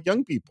behave like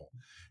young people,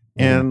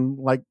 and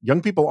like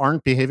young people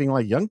aren't behaving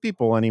like young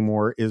people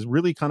anymore is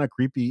really kind of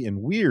creepy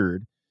and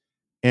weird.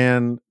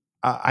 And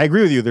I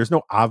agree with you. There's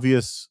no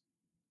obvious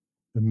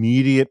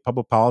immediate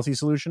public policy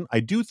solution.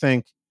 I do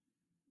think,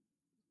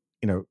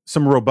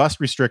 some robust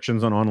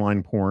restrictions on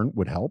online porn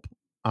would help.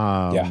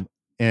 And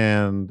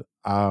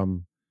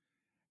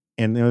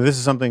this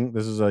is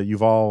a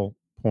Yuval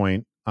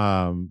point,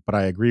 but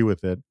I agree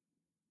with it.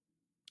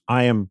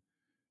 I am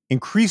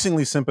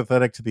increasingly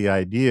sympathetic to the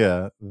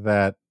idea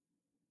that,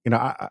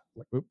 let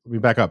me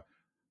back up.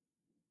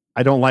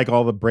 I don't like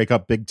all the break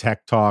up big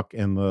tech talk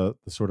and the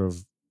sort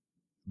of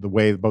the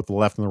way both the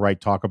left and the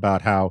right talk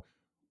about how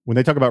when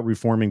they talk about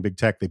reforming big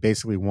tech, they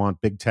basically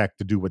want big tech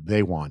to do what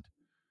they want,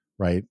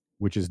 right?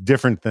 Which is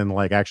different than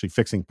like actually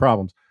fixing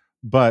problems.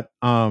 But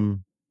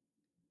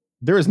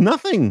there is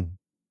nothing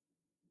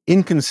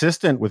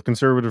inconsistent with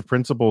conservative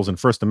principles and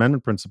First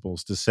Amendment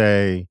principles to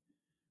say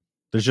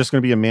there's just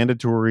going to be a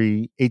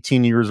mandatory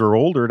 18 years or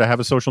older to have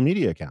a social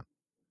media account.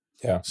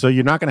 Yeah. So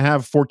you're not going to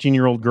have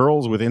 14-year-old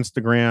girls with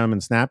Instagram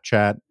and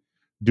Snapchat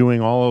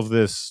doing all of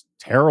this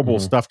terrible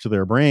stuff to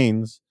their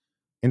brains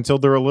until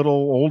they're a little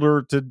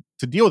older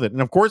to deal with it.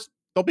 And of course,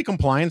 there'll be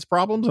compliance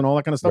problems and all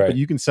that kind of stuff, but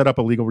you can set up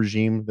a legal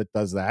regime that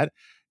does that.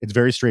 It's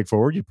very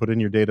straightforward. You put in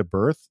your date of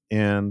birth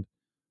and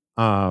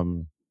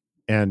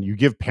you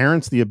give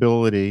parents the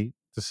ability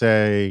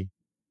to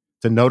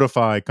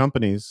notify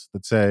companies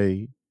that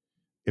say,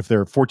 if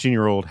their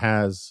 14-year-old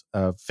has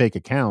a fake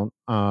account,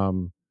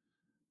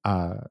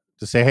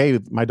 to say, hey,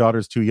 my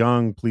daughter's too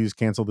young, please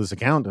cancel this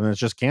account. And it's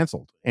just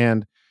canceled.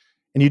 And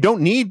you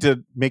don't need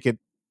to make it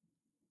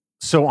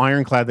so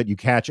ironclad that you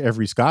catch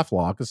every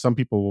scofflaw, because some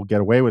people will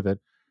get away with it.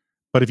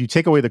 But if you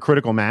take away the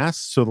critical mass,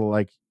 so that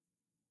like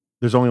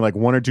there's only like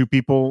one or two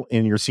people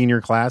in your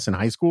senior class in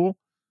high school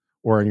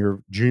or in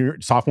your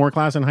sophomore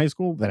class in high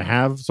school that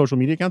have social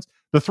media accounts,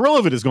 the thrill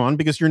of it is gone,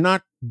 because you're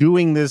not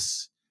doing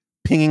this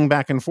pinging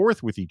back and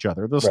forth with each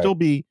other. There'll still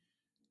be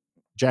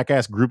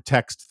jackass group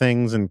text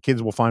things and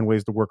kids will find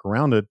ways to work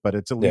around it, but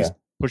it's at least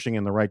pushing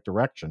in the right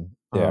direction.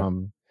 There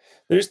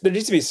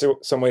needs to be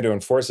some way to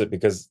enforce it,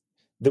 because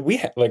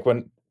like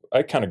when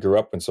I kind of grew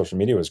up when social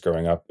media was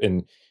growing up,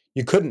 and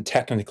you couldn't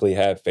technically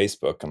have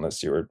Facebook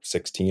unless you were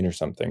 16 or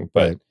something,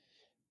 but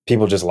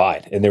people just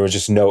lied, and there was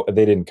just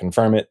they didn't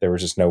confirm it. There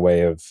was just no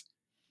way of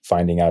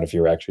finding out if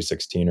you were actually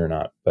 16 or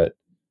not. But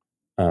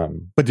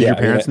did your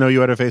parents know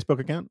you had a Facebook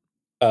account?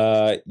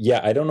 I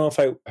don't know if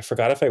I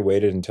forgot if I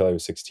waited until I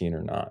was 16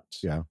 or not.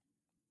 Yeah.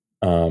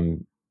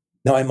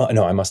 No,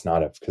 I must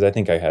not have, because I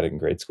think I had it in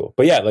grade school.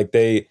 But yeah, like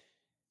it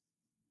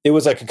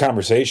was like a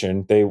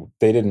conversation.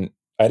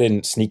 I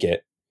didn't sneak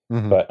it,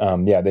 but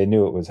they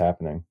knew it was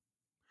happening.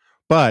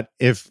 But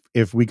if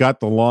we got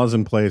the laws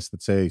in place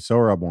that say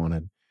Sohrab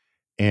wanted,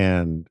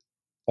 and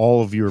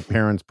all of your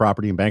parents'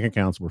 property and bank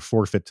accounts were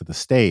forfeit to the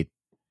state,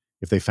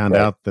 if they found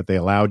out that they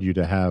allowed you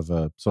to have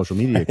a social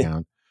media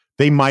account,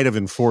 they might have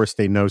enforced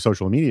a no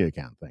social media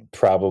account thing.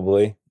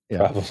 Probably.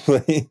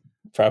 Probably.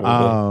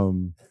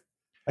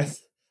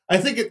 I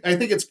think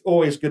it's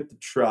always good to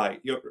try.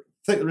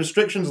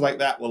 Restrictions like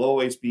that will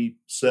always be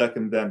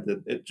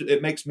circumvented.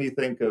 It makes me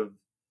think of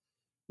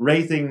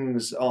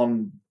ratings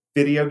on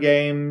video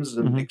games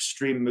and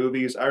extreme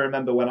movies. I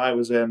remember when I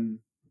was in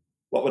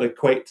what would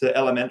equate to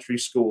elementary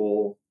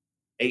school,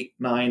 8,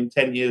 9,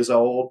 10 years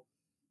old,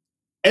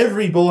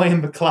 every boy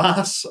in the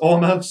class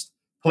almost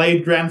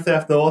played Grand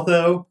Theft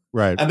Auto.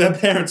 Right. And their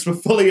parents were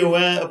fully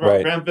aware of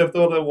what Grand Theft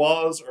Auto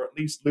was, or at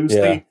least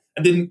loosely,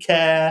 and didn't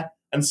care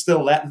and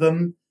still let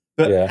them.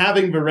 But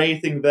having the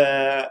rating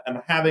there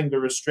and having the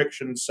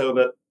restrictions so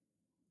that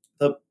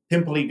the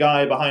pimply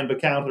guy behind the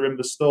counter in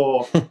the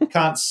store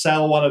can't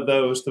sell one of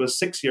those to a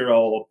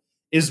 6-year-old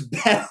is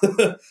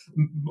better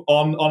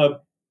on a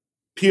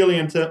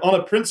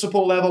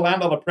principle level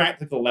and on a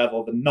practical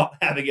level than not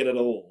having it at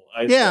all.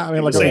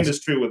 The same is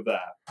true with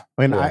that.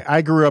 I mean,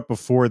 I grew up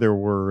before there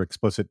were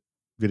explicit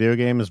video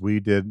games. We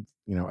did,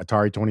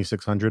 Atari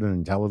 2600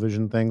 and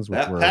television things,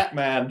 which were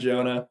Pac-Man,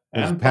 Jonah,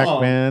 and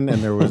Pac-Man,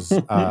 and there was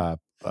I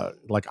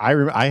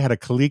had a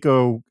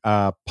Coleco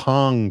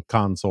Pong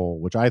console,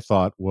 which I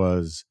thought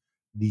was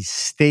the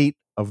state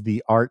of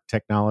the art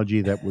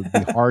technology that would be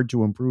hard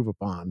to improve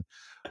upon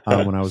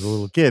when I was a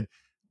little kid.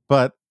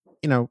 But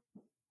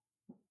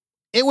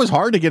it was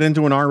hard to get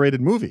into an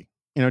R-rated movie.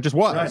 It just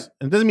was. Right.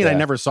 And it doesn't mean I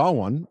never saw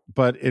one,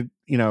 but it,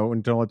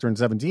 until I turned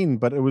 17.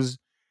 But it was,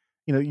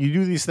 you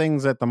do these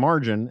things at the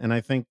margin, and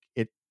I think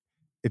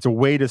it's a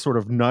way to sort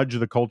of nudge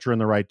the culture in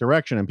the right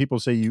direction. And people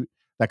say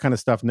that kind of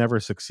stuff never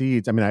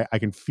succeeds. I mean, I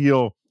can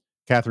feel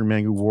Catherine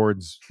Mangu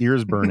Ward's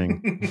ears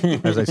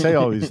burning as I say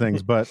all these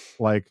things, but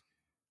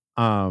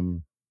I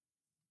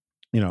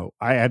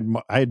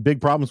had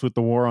big problems with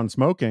the war on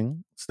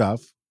smoking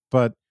stuff,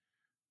 but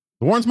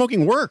the war on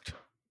smoking worked.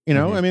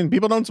 I mean,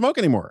 people don't smoke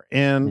anymore,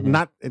 and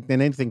not in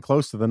anything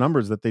close to the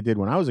numbers that they did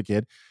when I was a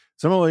kid.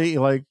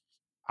 Similarly,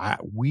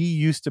 we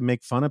used to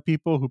make fun of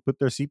people who put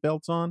their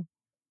seatbelts on.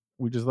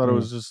 We just thought it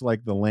was just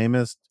like the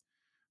lamest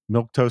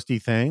milk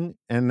toasty thing,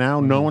 and now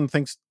no one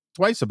thinks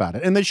twice about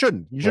it, and they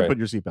shouldn't. You should put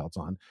your seatbelts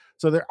on.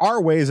 So there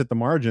are ways at the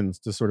margins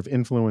to sort of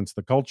influence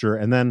the culture,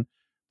 and then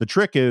the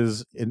trick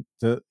is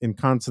in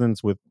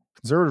consonance with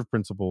conservative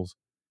principles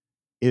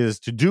is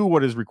to do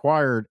what is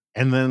required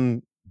and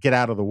then get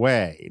out of the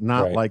way,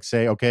 not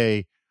say,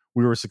 okay,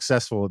 we were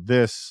successful at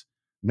this,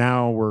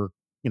 now we're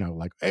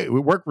hey, we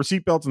work for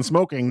seatbelts and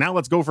smoking, now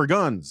let's go for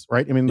guns,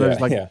 right? I mean, there's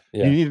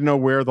you need to know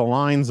where the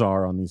lines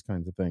are on these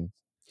kinds of things.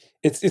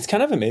 It's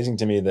kind of amazing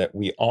to me that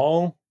we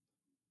all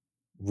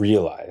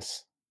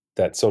realize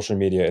that social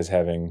media is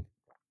having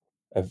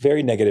a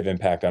very negative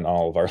impact on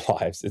all of our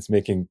lives. It's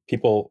making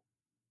people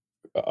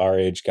our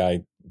age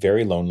guy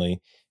very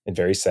lonely and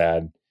very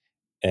sad,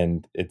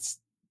 and it's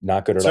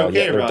not good at all. It's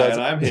okay, Ryan.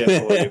 I'm here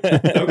for you.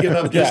 Don't give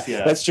up just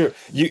yet. That's true.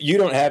 You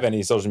don't have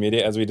any social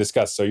media, as we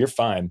discussed, so you're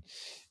fine.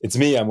 It's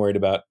me I'm worried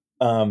about.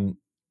 No,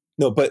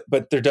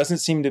 but there doesn't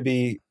seem to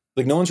be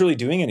no one's really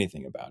doing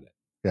anything about it.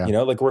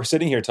 Yeah. We're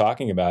sitting here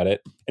talking about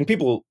it, and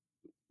people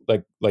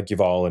like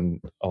Yuval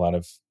and a lot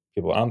of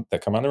people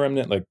that come on the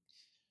Remnant, like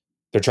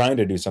they're trying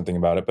to do something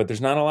about it, but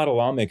there's not a lot of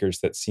lawmakers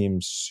that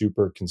seem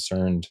super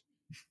concerned.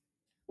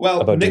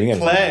 Well, about doing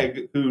Nick anything.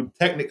 Clegg, who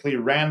technically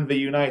ran the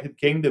United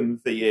Kingdom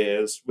for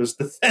years, was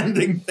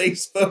defending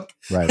Facebook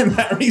in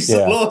that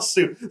recent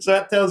lawsuit. So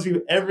that tells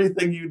you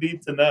everything you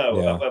need to know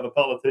about where the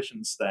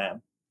politicians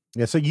stand.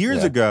 Yeah. So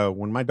years ago,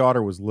 when my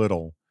daughter was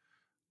little,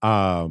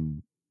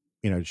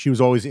 she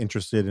was always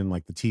interested in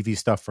like the TV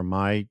stuff from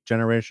my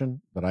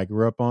generation that I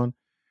grew up on.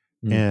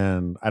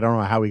 And I don't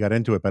know how we got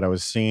into it, but I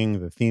was singing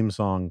the theme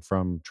song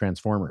from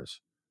Transformers.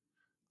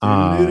 And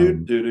I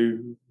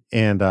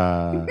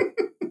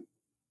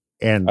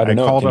don't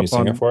know. called Can up you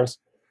sing it for us?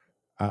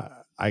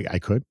 I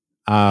could.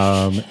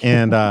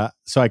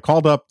 So I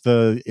called up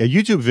a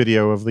YouTube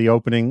video of the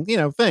opening,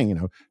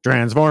 thing,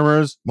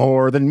 Transformers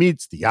more than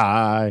meets the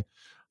eye.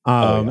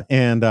 Nice.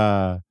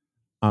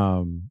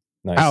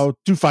 How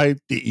to fight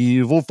the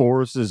evil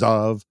forces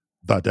of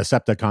the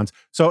Decepticons.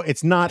 So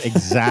it's not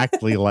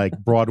exactly like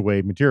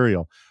Broadway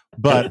material,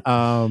 but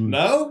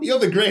no, you're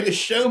the greatest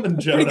showman,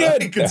 Jonah. Pretty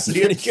good. You can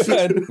see it.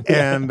 Good.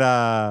 And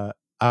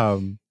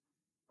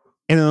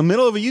in the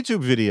middle of a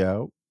YouTube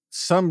video,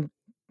 some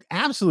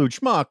absolute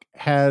schmuck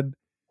had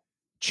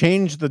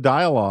changed the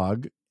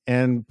dialogue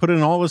and put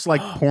in all this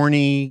like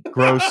porny,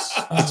 gross,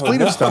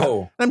 expletive stuff.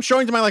 And I'm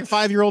showing to my like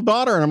 5-year-old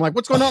daughter, and I'm like,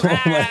 "What's going on?"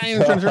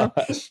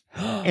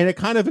 And it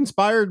kind of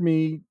inspired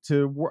me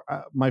to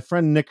my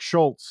friend Nick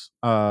Schultz,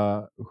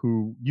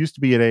 who used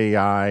to be at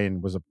AEI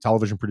and was a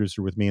television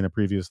producer with me in a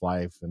previous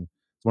life, and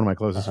one of my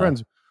closest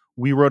friends.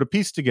 We wrote a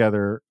piece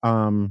together,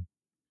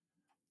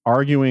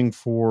 arguing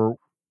for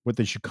what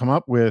they should come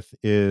up with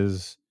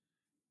is,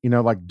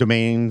 like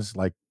domains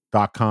like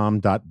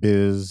 .com,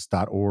 .biz,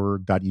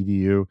 .org,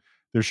 .edu.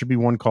 There should be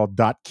one called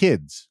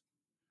 .kids.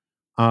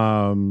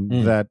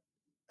 That,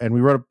 and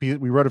we wrote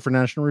it for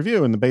National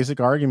Review, and the basic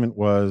argument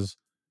was,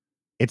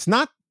 it's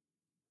not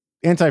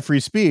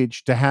anti-free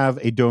speech to have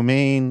a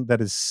domain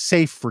that is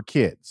safe for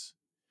kids,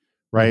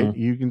 right?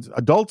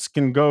 Adults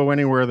can go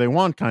anywhere they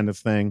want, kind of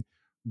thing.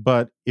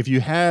 But if you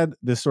had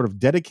this sort of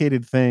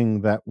dedicated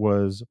thing that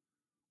was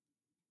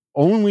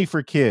only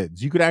for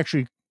kids, you could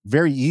actually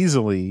very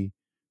easily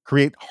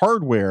create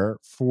hardware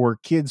for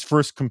kids'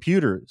 first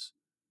computers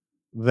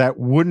that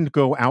wouldn't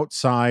go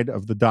outside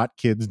of the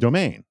 .kids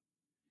domain.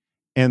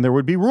 And there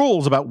would be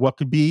rules about what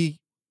could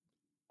be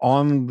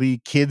on the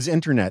kids'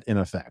 internet, in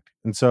effect.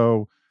 And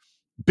so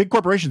big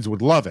corporations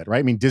would love it, right?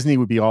 I mean, Disney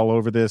would be all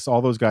over this.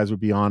 All those guys would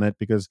be on it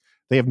because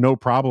they have no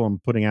problem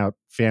putting out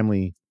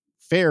family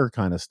fare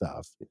kind of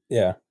stuff.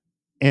 Yeah.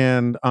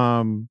 And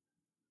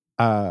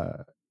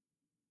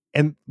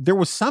there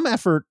was some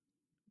effort,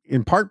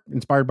 in part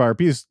inspired by our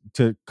piece,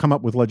 to come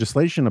up with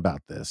legislation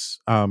about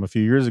this a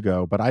few years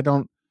ago. But I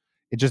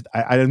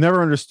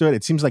never understood.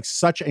 It seems like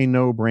such a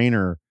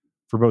no-brainer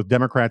for both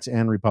Democrats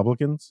and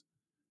Republicans.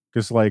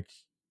 Because like,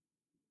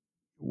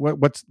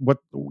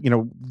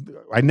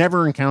 I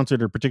never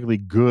encountered a particularly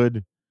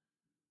good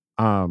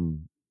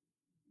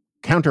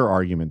counter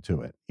argument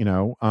to it,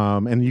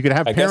 and you could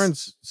have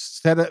parents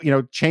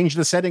change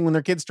the setting when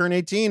their kids turn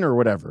 18 or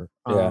whatever.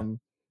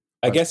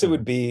 I guess it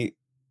would be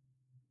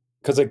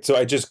because so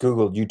I just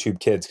Googled YouTube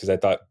Kids because I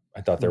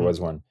thought there was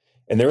one,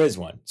 and there is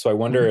one. So I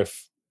wonder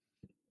if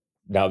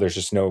now there's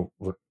just no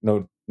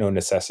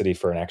necessity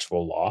for an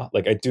actual law.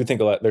 Like I do think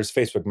there's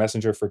Facebook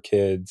Messenger for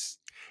kids.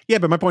 Yeah,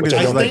 but my point is,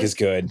 I don't think is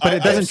good. But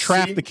it doesn't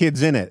trap the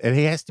kids in it. It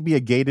has to be a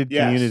gated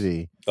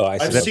community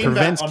that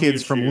prevents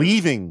kids from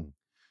leaving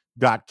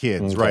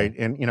 .kids, right?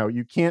 And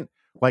you can't,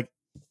 like,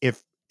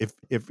 if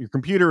your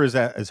computer is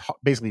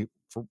basically,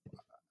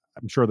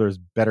 I'm sure there's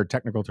better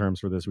technical terms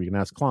for this. We can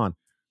ask Klon.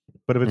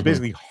 But if it's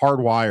basically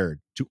hardwired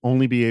to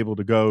only be able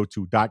to go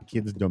to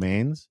 .kids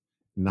domains,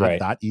 not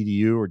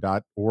 .edu or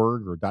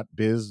 .org or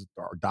 .biz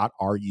or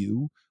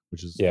 .ru,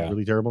 which is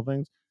really terrible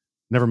things.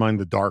 Never mind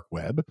the dark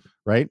web,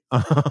 right?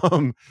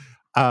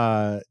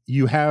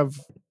 You have,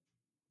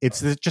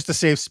 it's just a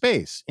safe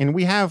space. And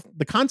we have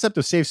the concept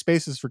of safe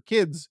spaces for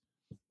kids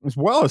is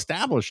well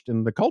established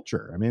in the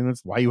culture. I mean,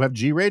 that's why you have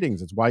G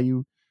ratings. It's why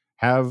you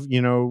have,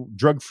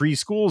 drug-free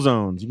school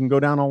zones. You can go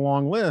down a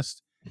long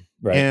list.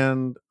 Right.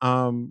 And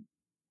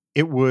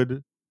it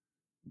would,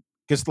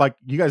 just like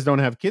you guys don't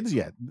have kids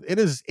yet. It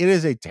is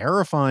a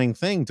terrifying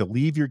thing to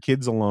leave your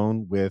kids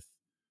alone with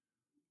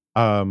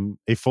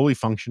a fully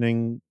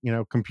functioning,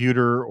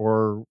 computer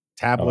or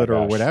tablet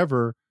or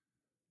whatever,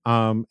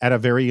 at a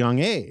very young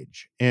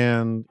age.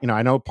 And,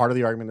 I know part of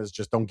the argument is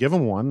just don't give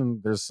them one.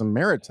 And there's some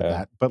merit to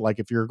that. But like,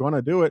 if you're going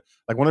to do it,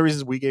 like one of the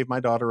reasons we gave my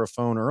daughter a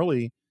phone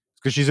early is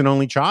because she's an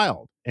only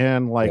child,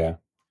 and like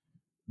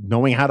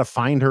knowing how to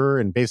find her.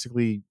 And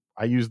basically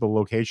I use the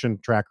location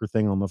tracker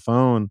thing on the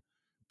phone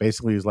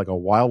basically is like a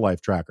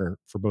wildlife tracker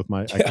for both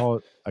I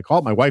call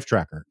it my wife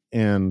tracker.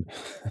 And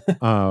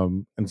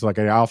so like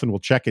I often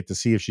will check it to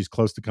see if she's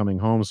close to coming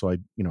home. So I,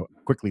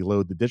 quickly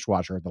load the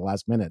dishwasher at the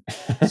last minute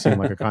to seem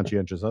like a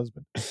conscientious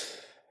husband.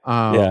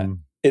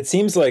 It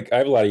seems like I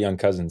have a lot of young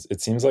cousins. It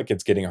seems like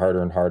it's getting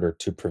harder and harder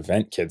to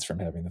prevent kids from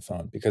having the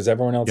phone because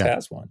everyone else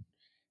has one.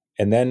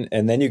 And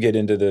then you get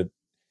into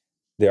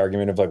the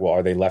argument of like, well,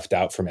 are they left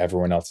out from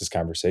everyone else's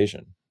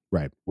conversation?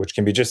 Right. Which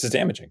can be just as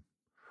damaging.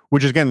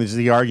 Which again is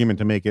the argument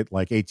to make it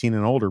like 18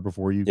 and older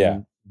before you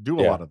can do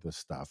a lot of this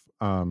stuff.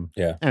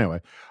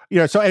 Anyway,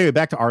 so anyway,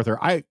 back to Arthur.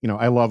 I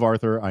love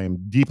Arthur. I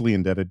am deeply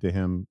indebted to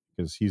him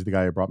because he's the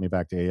guy who brought me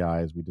back to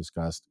AI, as we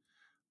discussed.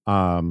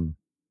 And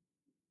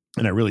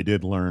I really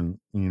did learn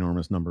an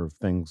enormous number of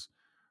things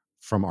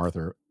from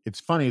Arthur. It's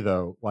funny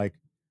though, like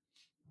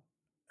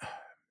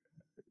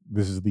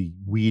this is the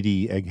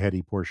weedy,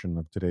 eggheady portion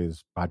of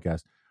today's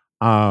podcast.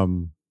 I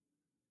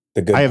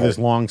have this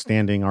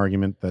long-standing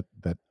argument that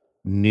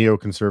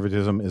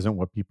neoconservatism isn't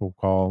what people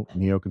call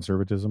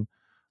neoconservatism.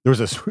 There was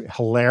this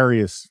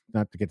hilarious,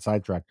 not to get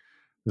sidetracked,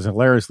 there's a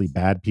hilariously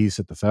bad piece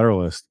at the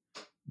Federalist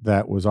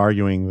that was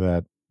arguing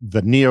that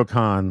the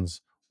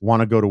neocons want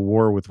to go to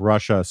war with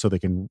Russia so they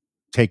can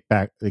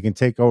reconquer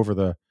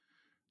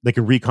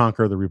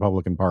the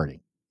Republican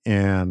Party.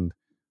 And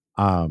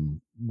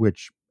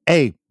which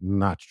A,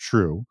 not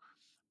true,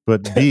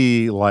 but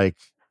B, like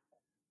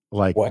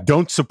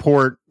don't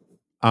support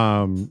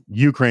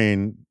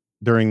Ukraine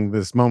during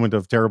this moment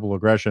of terrible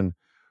aggression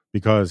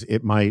because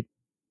it might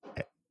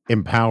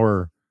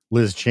empower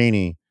Liz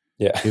Cheney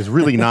is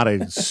really not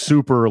a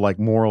super like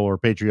moral or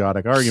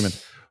patriotic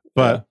argument.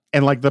 But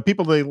and like the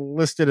people they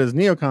listed as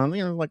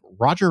neocon, like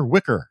Roger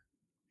Wicker,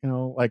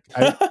 like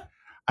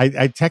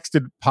I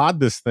texted Pod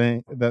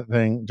that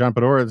thing, John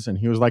Podhoretz, and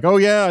he was like, "Oh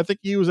yeah, I think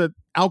he was at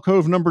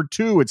alcove number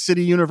 2 at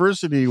City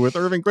University with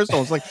Irving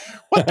Kristol." It's like,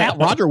 what, that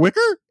Roger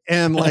Wicker?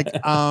 And like,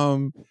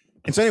 and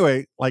so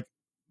anyway, like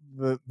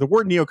the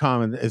word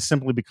neocon has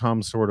simply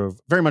become sort of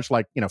very much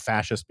like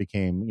fascist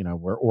became,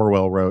 where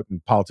Orwell wrote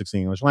in Politics in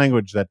the English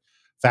Language that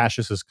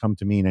fascist has come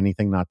to mean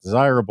anything not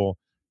desirable.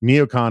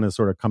 Neocon has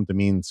sort of come to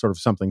mean sort of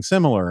something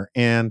similar,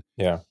 and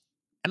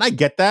I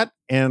get that,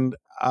 and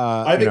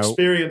I've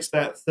experienced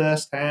that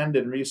firsthand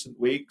in recent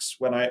weeks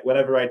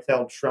whenever I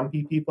tell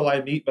Trumpy people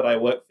I meet, but I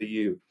work for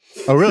you.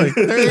 Oh, really?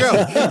 There you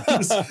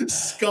go.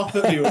 Scoff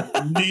at me with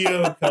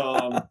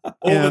neocon.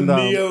 All the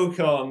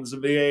neocons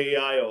of the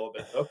AEI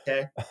orbit.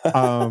 Okay.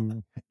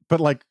 But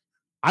like,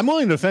 I'm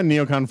willing to defend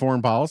neocon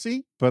foreign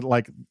policy, but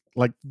like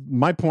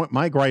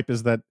my gripe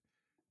is that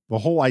the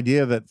whole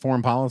idea that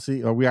foreign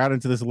policy, we got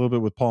into this a little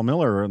bit with Paul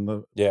Miller in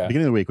the beginning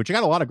of the week, which I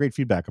got a lot of great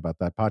feedback about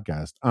that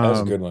podcast. That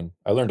was a good one.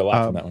 I learned a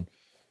lot from that one.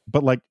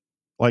 But like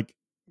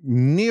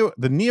the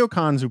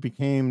neocons who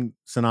became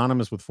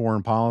synonymous with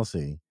foreign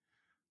policy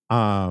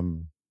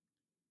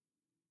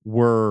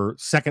were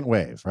second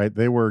wave, right?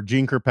 They were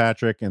Gene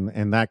Kirkpatrick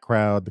and that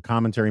crowd, the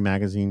Commentary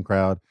magazine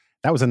crowd.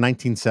 That was a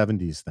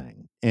 1970s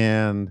thing.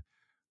 And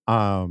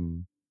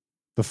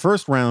the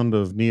first round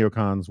of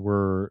neocons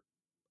were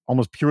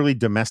almost purely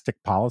domestic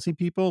policy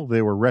people.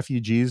 They were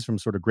refugees from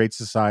sort of Great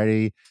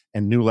Society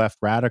and New Left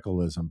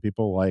radicalism.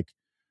 People like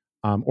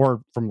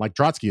or from like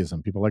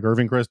Trotskyism, people like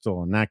Irving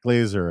Kristol and Nat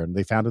Glazer. And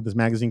they founded this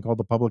magazine called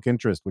The Public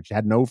Interest, which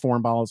had no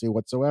foreign policy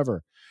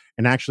whatsoever.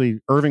 And actually,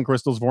 Irving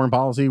Kristol's foreign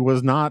policy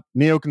was not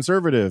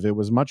neoconservative. It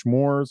was much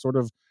more sort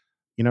of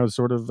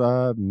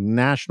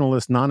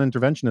nationalist,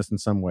 non-interventionist in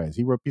some ways.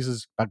 He wrote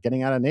pieces about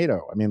getting out of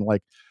NATO. I mean,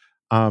 like,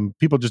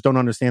 people just don't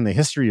understand the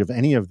history of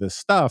any of this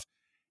stuff.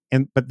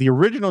 But the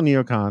original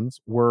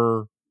neocons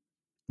were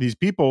these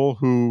people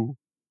who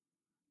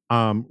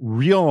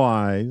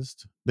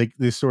realized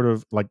they sort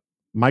of like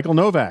Michael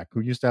Novak, who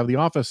used to have the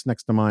office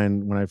next to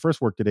mine when I first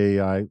worked at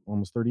AEI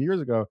almost 30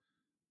 years ago.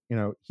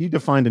 He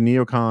defined a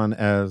neocon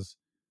as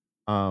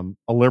a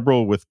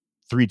liberal with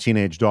 3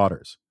 teenage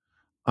daughters.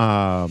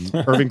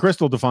 Irving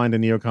Kristol defined a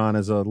neocon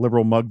as a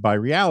liberal mugged by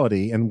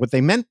reality. And what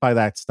they meant by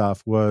that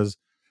stuff was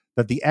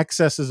that the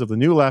excesses of the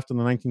New Left in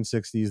the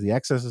 1960s, the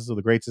excesses of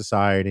the Great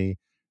Society,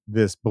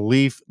 this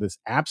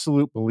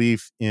absolute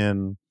belief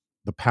in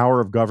the power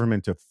of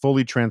government to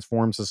fully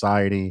transform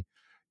society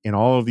in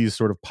all of these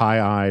sort of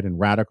pie-eyed and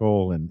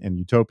radical and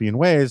utopian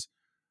ways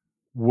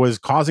was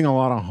causing a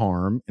lot of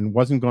harm and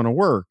wasn't going to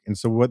work. And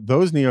so what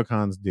those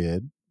neocons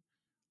did,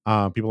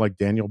 people like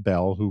Daniel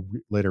Bell, who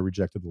later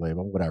rejected the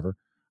label, whatever,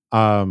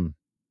 and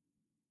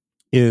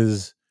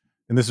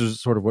this is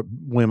sort of what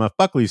William F.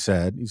 Buckley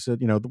said. He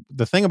said,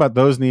 the thing about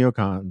those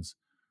neocons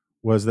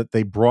was that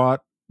they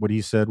brought what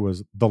he said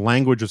was the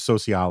language of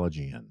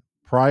sociology in.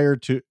 Prior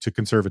to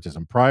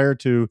conservatism, prior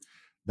to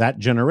that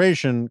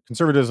generation,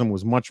 conservatism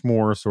was much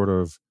more sort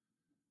of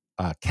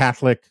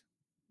Catholic,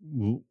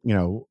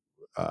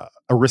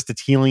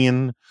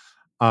 Aristotelian.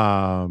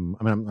 I mean,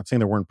 I'm not saying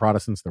there weren't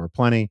Protestants. There were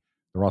plenty.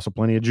 There were also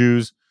plenty of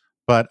Jews,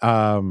 but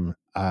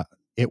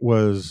it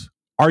was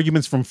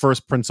arguments from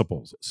first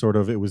principles. Sort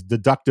of, it was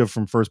deductive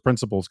from first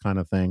principles kind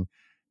of thing.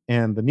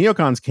 And the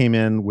neocons came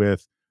in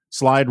with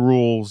slide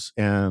rules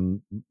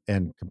and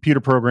computer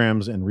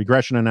programs and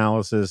regression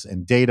analysis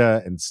and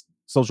data and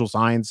social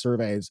science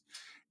surveys.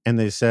 And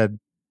they said,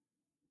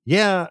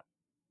 yeah,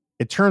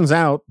 it turns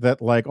out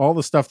that like all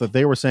the stuff that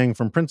they were saying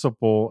from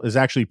principle is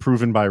actually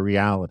proven by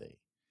reality.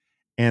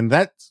 And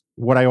that's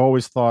what I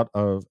always thought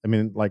of. I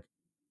mean, like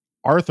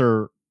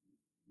Arthur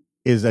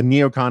is a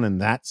neocon in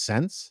that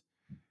sense.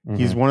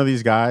 He's one of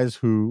these guys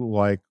who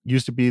like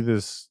used to be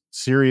this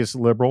serious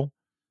liberal.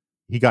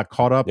 He got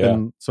caught up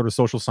in sort of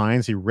social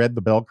science. He read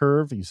the bell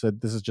curve. He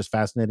said, this is just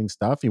fascinating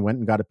stuff. He went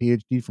and got a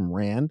PhD from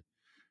Rand.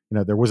 You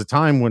know, there was a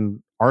time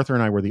when Arthur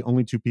and I were the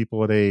only two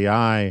people at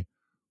AEI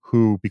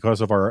who, because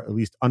of our at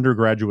least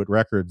undergraduate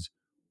records,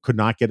 could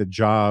not get a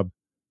job,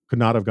 could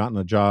not have gotten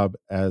a job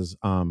as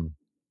RAs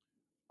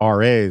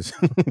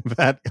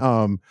that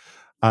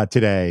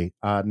today,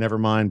 never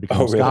mind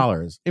become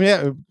scholars. I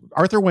mean,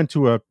 Arthur he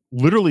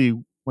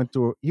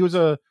was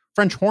a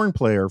French horn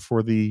player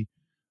for the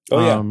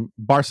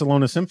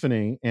Barcelona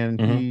Symphony,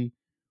 and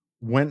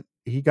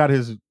he got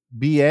his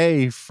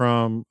BA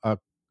from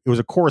it was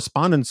a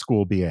correspondence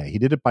school BA. He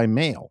did it by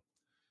mail.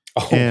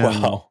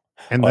 Wow.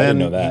 And I then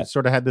didn't know that. he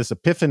sort of had this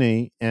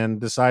epiphany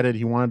and decided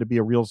he wanted to be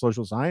a real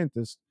social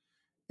scientist,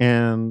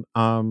 and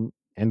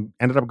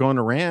ended up going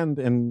to Rand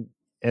and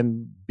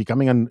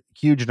becoming a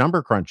huge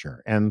number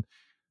cruncher. And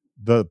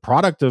the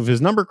product of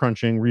his number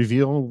crunching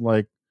revealed,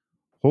 like,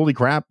 holy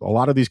crap, a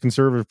lot of these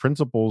conservative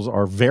principles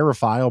are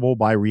verifiable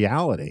by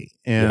reality.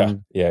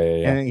 And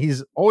and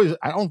he's always,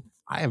 I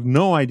have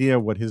no idea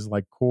what his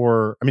like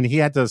core, I mean, he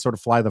had to sort of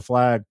fly the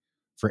flag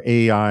for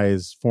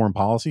AI's foreign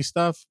policy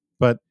stuff,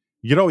 but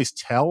you could always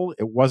tell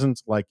it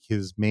wasn't like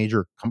his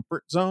major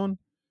comfort zone.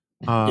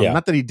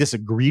 Not that he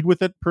disagreed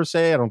with it per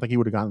se. I don't think he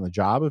would have gotten the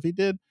job if he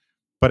did,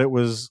 but it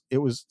was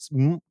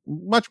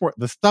much more,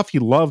 the stuff he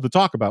loved to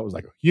talk about was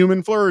like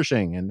human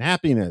flourishing and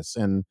happiness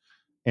and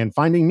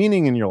finding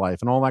meaning in your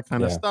life and all that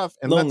kind of stuff,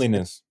 and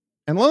loneliness.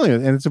 And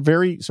it's a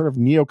very sort of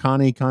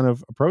neocon-y kind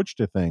of approach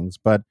to things,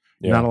 but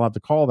you're not allowed to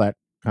call that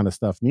kind of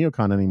stuff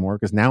neocon anymore,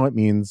 because now it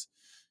means,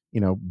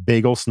 you know,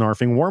 bagel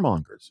snarfing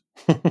warmongers.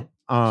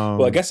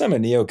 Well, I guess I'm a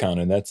neocon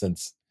in that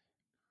sense,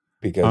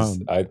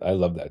 because I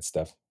love that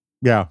stuff.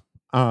 Yeah.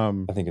 I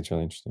think it's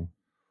really interesting.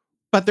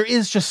 But there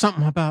is just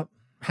something about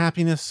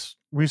happiness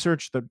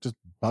research that just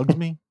bugs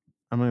me.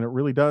 I mean, it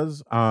really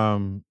does.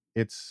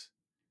 It's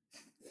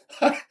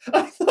I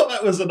thought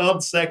that was an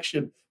odd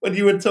section when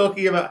you were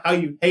talking about how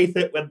you hate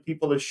it when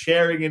people are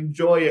sharing in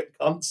joy at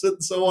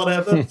concerts or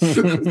whatever. Yeah,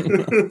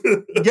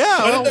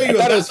 I didn't know you were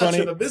that much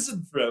of a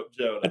misanthrope,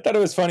 Jonah. I thought it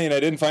was funny, and I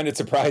didn't find it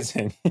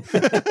surprising.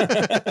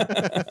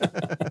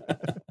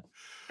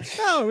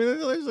 No, I mean,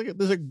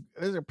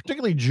 there's a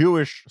particularly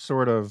Jewish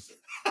sort of,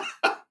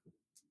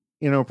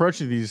 you know, approach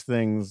to these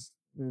things.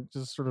 It's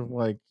just sort of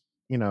like,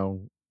 you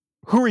know,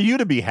 who are you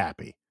to be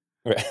happy?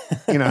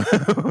 You know,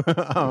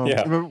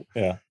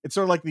 it's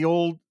sort of like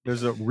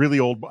there's a really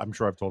old, I'm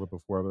sure I've told it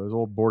before, but there's an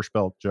old Borscht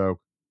Belt joke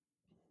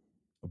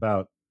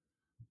about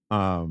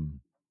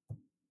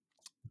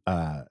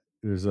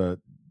there's a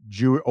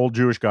old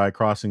Jewish guy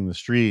crossing the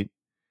street,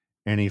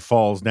 and he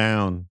falls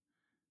down,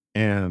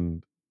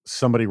 and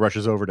somebody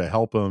rushes over to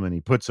help him, and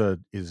he puts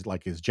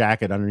his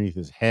jacket underneath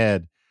his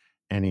head,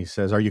 and he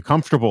says, "Are you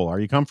comfortable? Are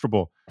you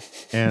comfortable?"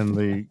 And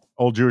the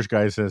old Jewish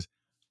guy says,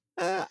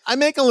 I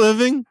make a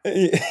living.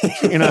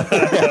 You know,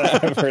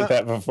 I've heard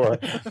that before.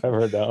 I've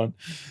heard that one.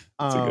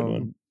 It's a good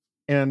one.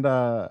 And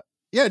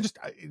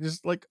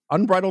just like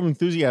unbridled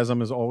enthusiasm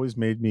has always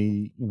made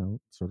me, you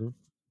know, sort of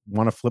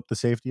want to flip the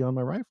safety on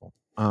my rifle.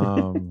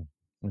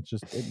 It's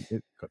just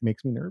it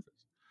makes me nervous.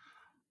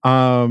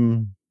 I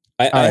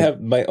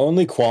have my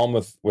only qualm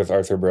with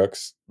Arthur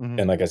Brooks,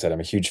 and like I said, I'm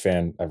a huge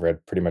fan. I've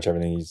read pretty much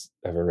everything he's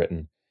ever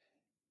written.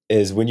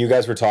 Is when you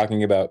guys were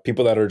talking about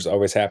people that are just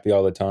always happy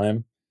all the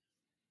time.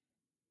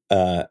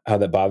 How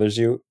that bothers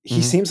you.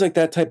 He seems like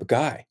that type of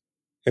guy.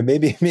 And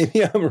maybe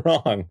I'm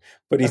wrong,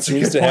 but he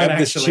seems to have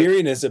this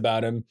cheeriness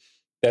about him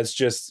that's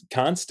just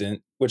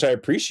constant, which I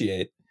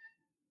appreciate.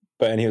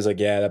 And he was like,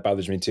 yeah, that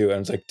bothers me too. And I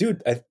was like,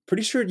 dude, I'm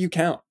pretty sure you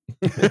count.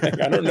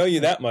 Like, I don't know you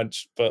that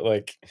much, but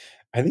like,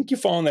 I think you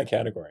fall in that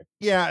category.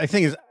 Yeah, I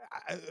think is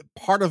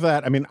part of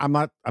that. I mean, I'm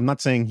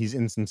not saying he's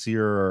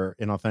insincere or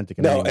inauthentic.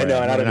 No, I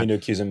know, and I don't mean to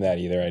accuse him of that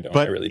either. I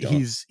really don't.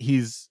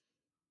 He's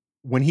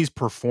when he's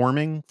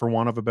performing, for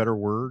want of a better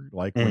word,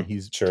 like when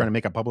he's trying to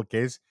make a public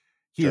case,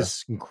 he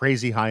is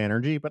crazy high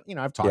energy. But you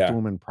know, I've talked to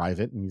him in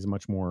private, and he's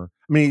much more.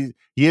 I mean,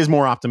 he is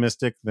more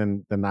optimistic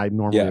than I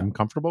normally am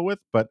comfortable with.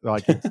 But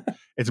like,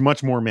 it's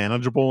much more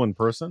manageable in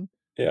person.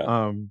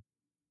 Yeah.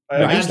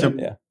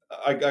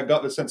 I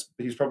got the sense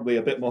he's probably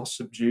a bit more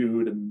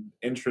subdued and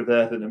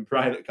introverted in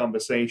private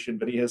conversation,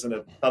 but he is in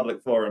a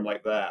public forum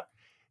like that.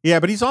 Yeah,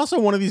 but he's also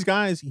one of these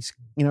guys. He's,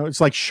 you know,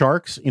 it's like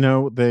sharks. You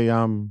know, they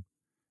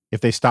if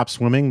they stop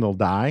swimming, they'll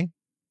die.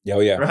 Oh,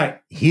 yeah. Right.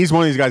 He's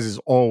one of these guys who's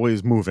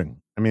always moving.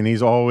 I mean,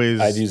 he's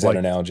always... I'd use that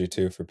analogy,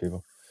 too, for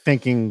people.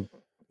 Thinking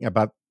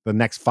about the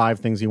next 5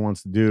 things he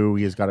wants to do.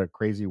 He's got a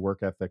crazy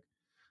work ethic.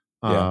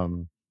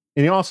 And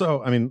he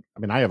also... I mean,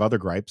 I have other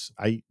gripes.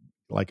 I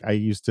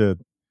used to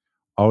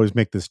always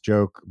make this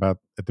joke about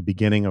at the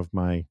beginning of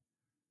I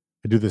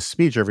do this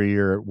speech every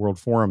year at World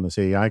Forum, this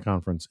AEI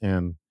conference,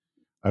 and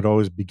I'd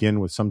always begin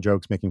with some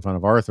jokes making fun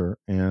of Arthur.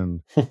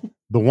 And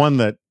the one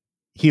that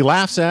he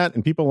laughs at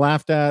and people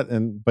laughed at,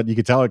 but you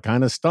could tell it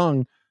kind of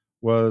stung,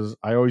 was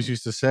I always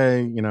used to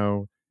say, you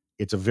know,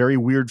 it's a very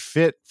weird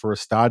fit for a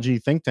stodgy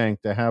think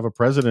tank to have a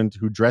president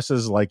who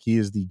dresses like he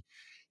is the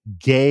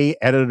gay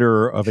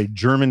editor of a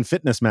German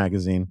fitness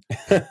magazine.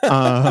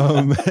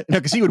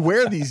 Because he would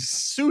wear these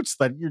suits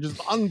that you're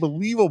just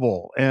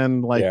unbelievable.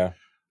 And like,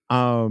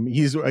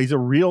 he's a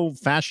real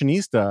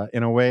fashionista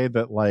in a way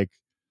that like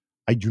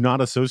I do not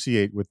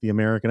associate with the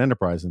American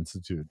Enterprise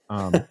Institute,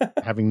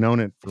 having known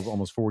it for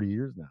almost 40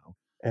 years now.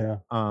 Yeah.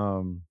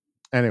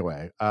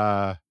 Anyway,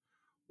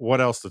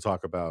 what else to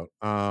talk about?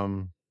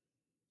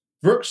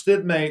 Brooks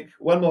did make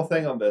one more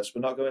thing on this.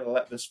 We're not going to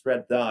let this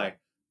thread die.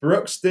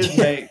 Brooks did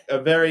make a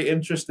very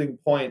interesting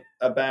point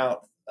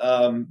about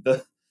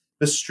the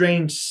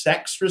strange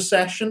sex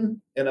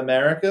recession in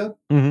America.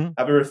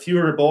 Mm-hmm. There are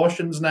fewer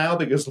abortions now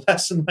because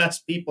less and less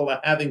people are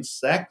having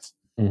sex.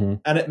 Mm-hmm.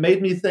 And it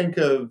made me think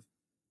of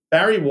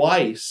Barry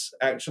Weiss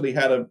actually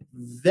had a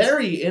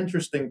very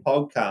interesting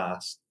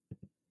podcast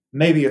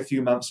maybe a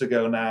few months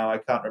ago now. I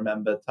can't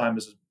remember. Time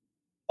is an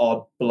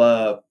odd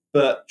blur.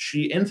 But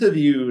she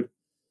interviewed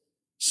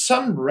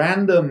some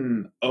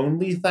random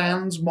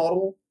OnlyFans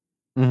model.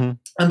 Mm-hmm.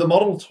 And the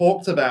model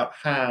talked about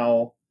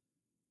how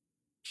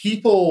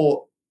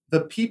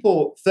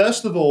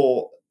first of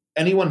all,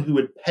 anyone who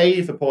would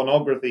pay for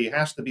pornography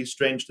has to be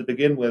strange to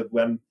begin with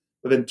when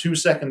within 2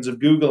 seconds of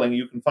Googling,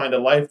 you can find a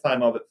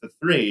lifetime of it for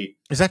free.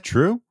 Is that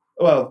true?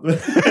 Well,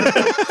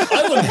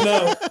 I wouldn't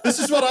know. This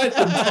is what I've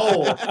been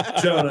told,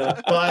 Jonah,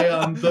 by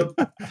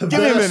Give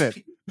me a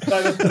minute.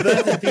 By the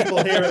perverted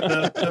people here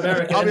at the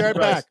American I'll be right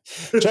Enterprise.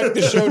 back. Check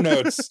the show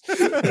notes.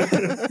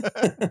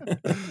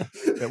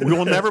 We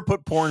will never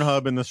put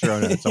Pornhub in the show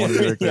notes. I want to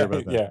be very clear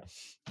about that. Yeah.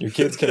 Your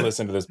kids can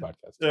listen to this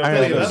podcast.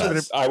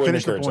 I would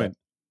finish the encourage point.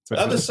 that.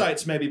 Other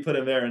sites may be put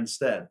in there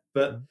instead.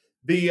 But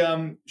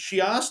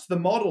she asked the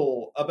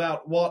model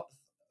about why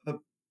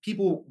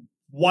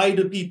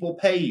do people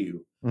pay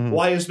you? Mm-hmm.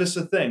 Why is this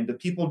a thing? Do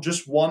people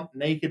just want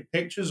naked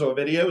pictures or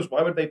videos?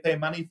 Why would they pay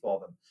money for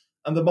them?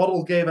 And the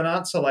model gave an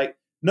answer like,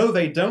 no,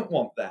 they don't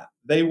want that.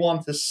 They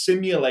want a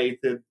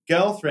simulated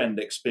girlfriend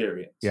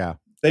experience. Yeah.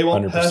 They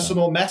want 100%.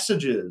 personal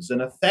messages and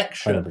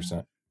affection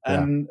 100%.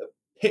 and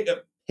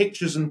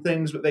pictures and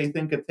things that they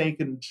think are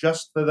taken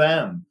just for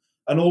them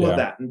and all of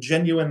that and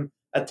genuine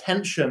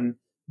attention.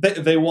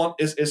 They want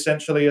is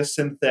essentially a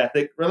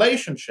synthetic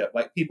relationship.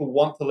 Like people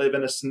want to live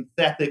in a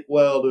synthetic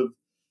world of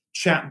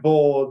chat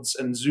boards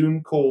and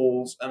Zoom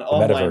calls and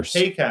online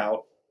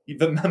takeout,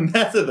 the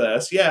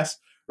metaverse, yes,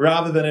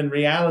 rather than in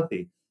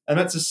reality. And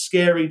that's a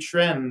scary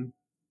trend.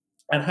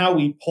 And how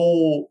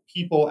people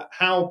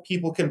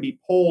can be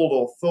pulled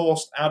or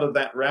forced out of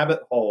that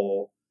rabbit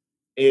hole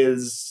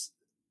is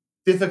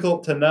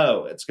difficult to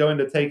know. It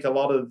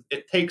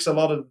takes a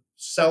lot of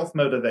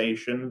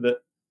self-motivation that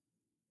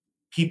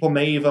people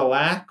may either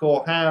lack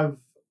or have,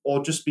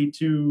 or just be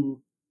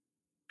too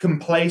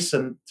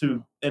complacent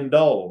to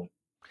indulge.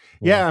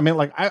 Yeah, I mean,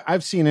 like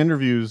I've seen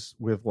interviews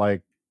with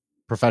like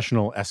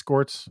professional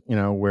escorts,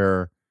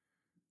 where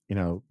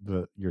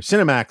your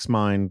Cinemax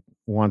mind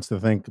wants to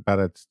think about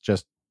it's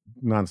just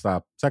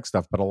nonstop sex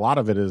stuff, but a lot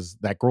of it is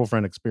that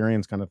girlfriend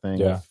experience kind of thing.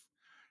 Yeah,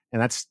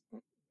 and that's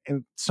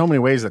in so many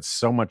ways that's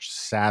so much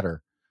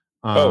sadder.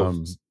 Like,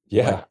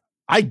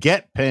 I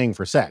get paying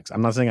for sex.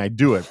 I'm not saying I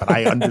do it, but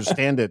I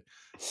understand it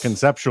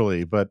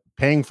conceptually. But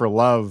paying for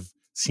love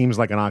seems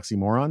like an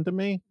oxymoron to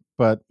me.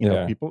 But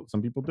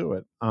some people do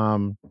it.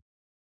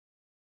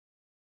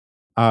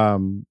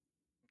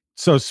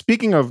 So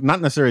speaking of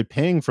not necessarily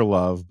paying for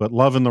love, but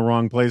love in the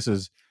wrong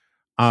places,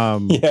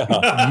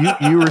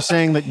 you were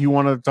saying that you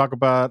want to talk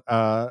about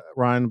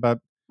Ryan, about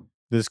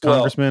this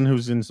congressman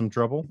who's in some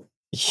trouble.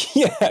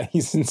 Yeah,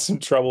 he's in some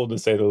trouble to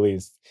say the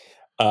least.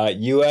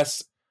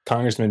 U.S.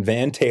 Congressman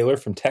Van Taylor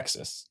from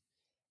Texas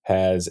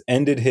has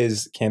ended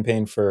his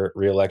campaign for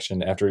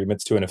re-election after he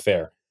admits to an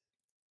affair.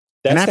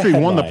 And after he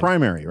won the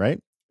primary, right?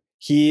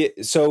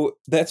 So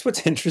that's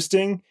what's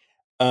interesting.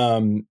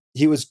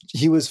 He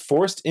was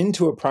forced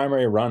into a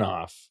primary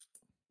runoff,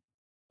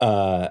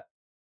 and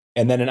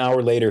then an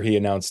hour later he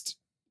announced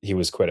he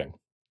was quitting.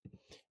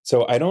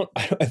 So I don't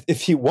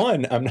if he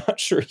won, I'm not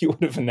sure he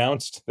would have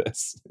announced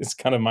this. It's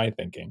kind of my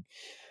thinking.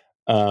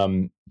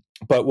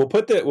 But we'll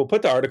put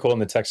the article in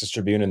the Texas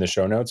Tribune in the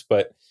show notes.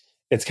 But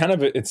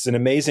it's an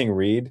amazing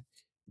read.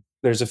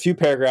 There's a few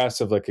paragraphs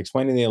of like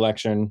explaining the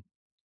election.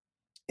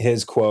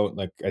 His quote,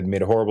 like, I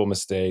made a horrible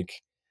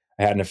mistake.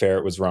 I had an affair.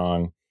 It was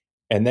wrong.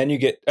 And then you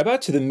get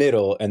about to the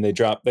middle and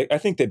I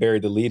think they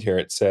buried the lead here.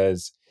 It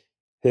says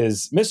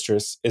his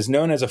mistress is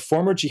known as a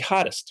former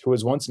jihadist who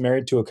was once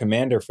married to a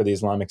commander for the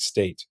Islamic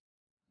State.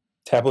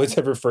 Tabloids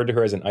have referred to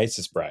her as an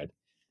ISIS bride.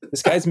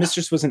 This guy's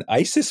mistress was an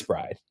ISIS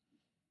bride.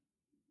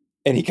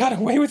 And he got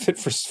away with it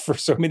for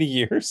so many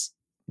years.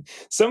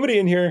 Somebody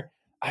in here,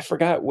 I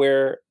forgot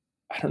where,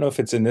 I don't know if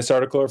it's in this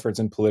article or if it's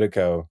in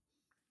Politico.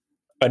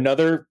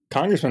 Another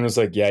congressman was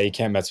like, yeah, you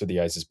can't mess with the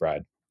ISIS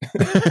bride.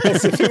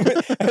 as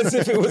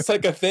if it was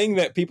like a thing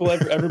that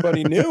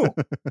everybody knew.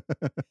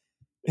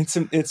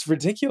 It's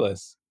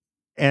ridiculous.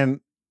 And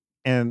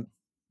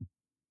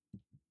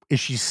is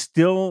she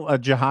still a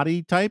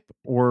jihadi type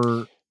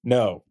or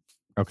no?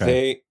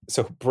 Okay.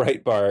 So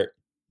Breitbart,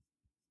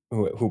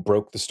 who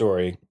broke the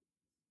story,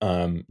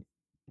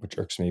 which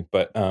irks me,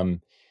 but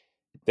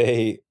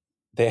they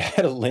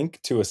had a link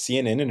to a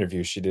CNN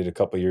interview she did a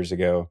couple years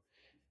ago,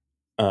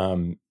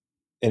 and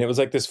it was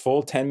like this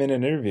full 10-minute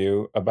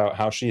interview about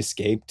how she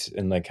escaped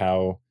and like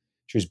how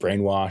she was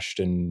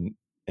brainwashed and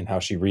how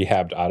she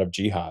rehabbed out of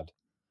jihad.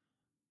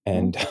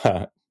 And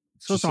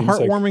So it's a seems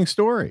heartwarming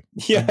story.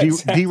 Yeah,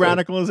 exactly.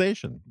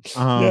 De-radicalization.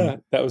 Yeah,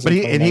 that was. But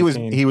in he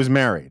was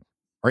married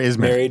or is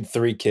married.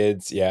 3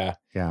 kids. Yeah.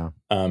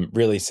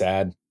 Really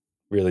sad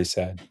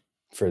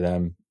for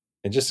them,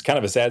 and just kind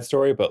of a sad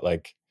story. But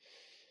like,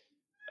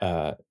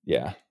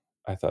 yeah,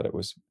 I thought it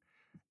was.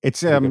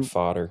 It's good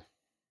fodder.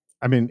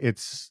 I mean,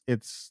 it's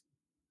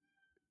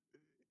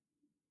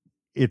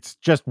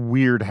just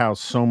weird how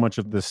so much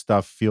of this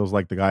stuff feels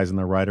like the guys in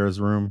the writer's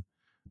room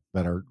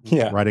that are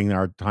writing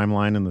our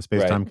timeline in the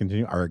space-time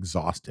continuum are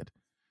exhausted.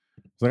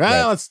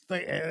 It's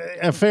like,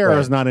 affair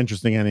is not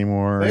interesting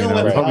anymore.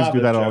 Republicans do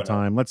that all the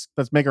time. Let's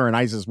make her an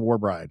ISIS war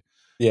bride.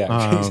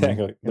 Yeah,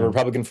 exactly. The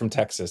Republican from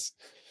Texas.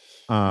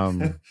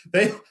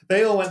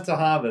 They all went to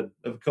Harvard,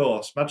 of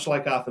course, much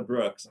like Arthur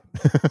Brooks.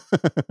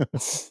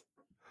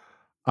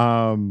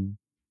 I don't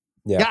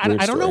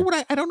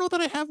know I don't know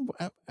that I have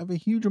a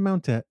huge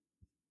amount to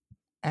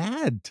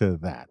add to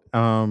that.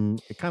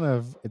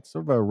 It's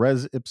sort of a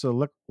res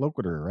ipsa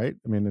loquitur, right?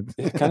 I mean,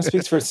 it kind of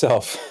speaks for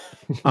itself.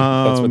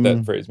 That's what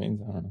that phrase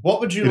means. I don't know. What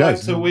would you like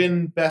to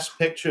win Best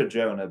Picture,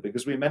 Jonah?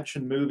 Because we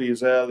mentioned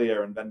movies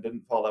earlier and then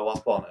didn't follow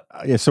up on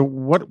it. So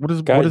what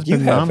has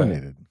been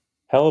nominated?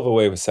 Hell of a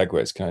way with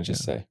segues, can I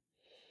just say?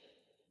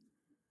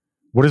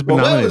 What has been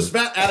nominated? Where was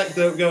that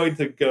anecdote going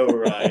to go,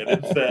 Ryan?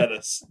 In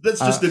fairness,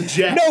 that's just a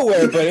jet.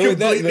 Nowhere, but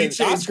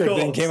the Oscar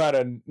thing came out,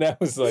 and that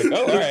was like,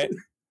 oh, all right.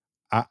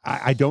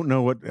 I don't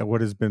know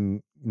what has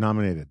been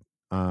nominated,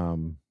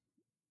 and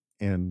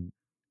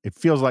it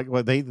feels like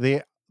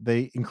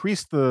they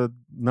increased the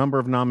number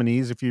of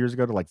nominees a few years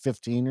ago to like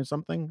 15 or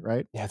something,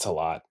 right? Yeah, it's a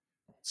lot.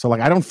 So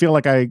like, I don't feel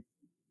like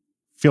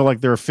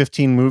there are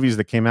 15 movies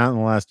that came out in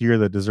the last year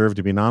that deserve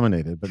to be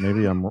nominated, but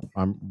maybe I'm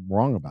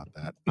wrong about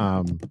that.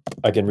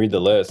 I can read the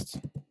list.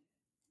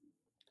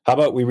 How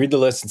about we read the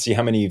list and see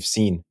how many you've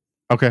seen?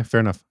 Okay,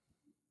 fair enough.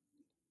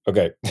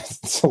 Okay,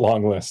 it's a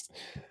long list.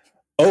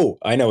 Oh,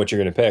 I know what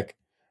you're going to pick.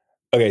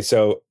 Okay,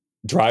 so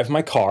Drive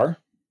My Car.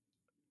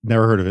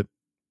 Never heard of it.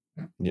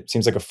 It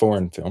seems like a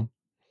foreign film.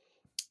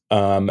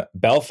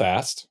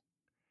 Belfast.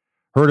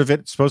 Heard of it.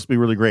 It's supposed to be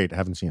really great.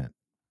 Haven't seen it.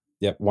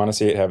 Yep, want to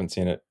see it. Haven't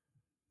seen it.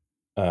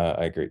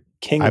 I agree.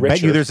 I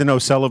bet you there's an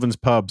O'Sullivan's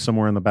Pub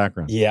somewhere in the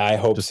background. Yeah, I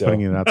hope Just so.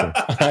 putting it out there.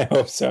 I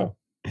hope so.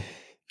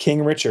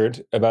 King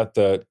Richard, about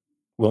the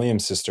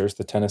Williams sisters,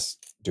 the tennis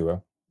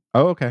duo.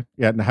 Oh, okay.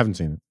 Yeah, I haven't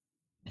seen it.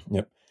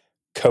 Yep.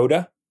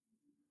 Coda.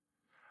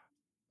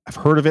 I've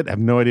heard of it. I have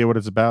no idea what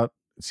it's about.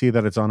 See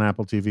that it's on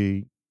Apple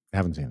TV.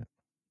 Haven't seen it.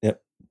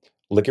 Yep.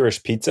 Licorice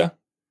Pizza.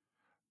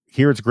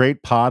 Hear it's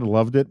great. Pod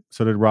loved it.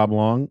 So did Rob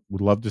Long. Would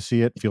love to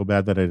see it. Feel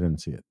bad that I didn't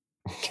see it.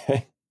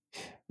 Okay.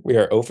 We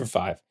are 0 for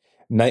 5.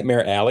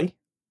 Nightmare Alley.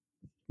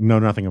 Know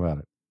nothing about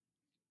it.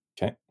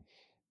 Okay.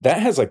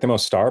 That has like the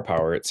most star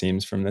power, it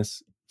seems, from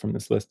this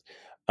list.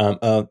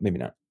 Maybe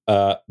not.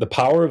 The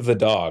Power of the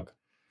Dog.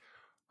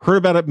 Heard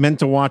about it, meant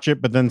to watch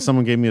it, but then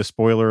someone gave me a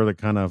spoiler that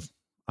kind of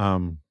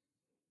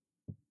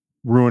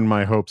ruined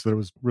my hopes that it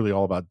was really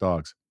all about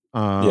dogs.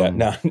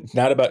 Not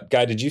about.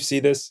 Guy, did you see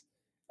this?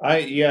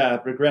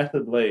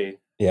 Regrettably.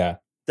 Yeah.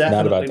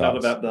 Definitely not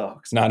about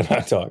dogs. Not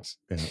about dogs.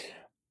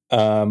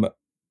 Yeah.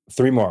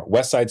 3 more.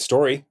 West Side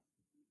Story.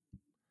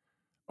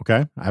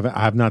 Okay.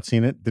 I have not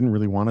seen it. Didn't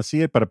really want to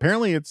see it, but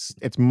apparently it's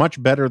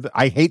much better.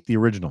 I hate the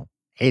original.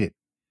 Hate it.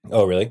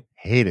 Oh, really?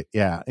 Hate it.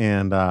 Yeah.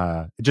 And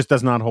it just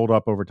does not hold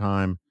up over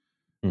time.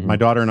 Mm-hmm. My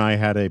daughter and I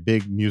had a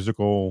big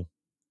musical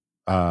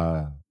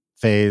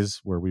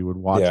phase where we would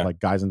watch like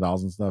Guys and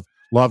Dolls and stuff.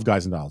 Love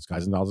Guys and Dolls.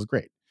 Guys and Dolls is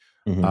great.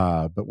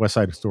 Mm-hmm. But West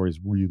Side Story is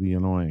really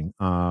annoying.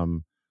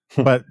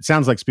 But it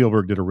sounds like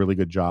Spielberg did a really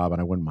good job, and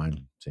I wouldn't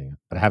mind seeing it.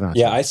 But I haven't.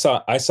 Yeah, I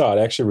saw it. I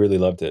actually really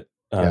loved it.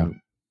 My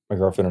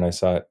girlfriend and I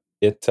saw it.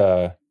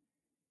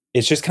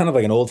 It's just kind of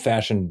like an old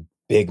fashioned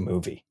big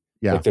movie.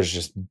 Yeah, like there's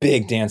just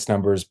big dance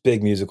numbers,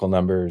 big musical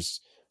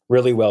numbers,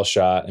 really well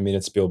shot. I mean,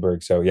 it's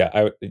Spielberg, so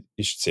yeah,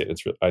 you should see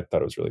it. I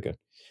thought it was really good.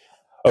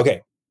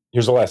 Okay,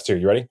 here's the last 2.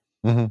 You ready?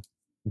 Mm-hmm.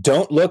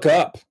 Don't Look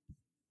Up.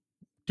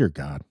 Dear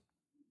God,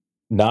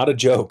 not a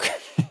joke.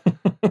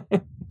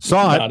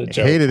 Saw it,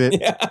 hated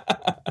it. Yeah.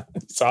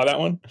 Saw that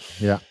one?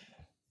 Yeah.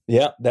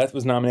 Yeah, that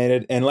was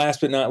nominated. And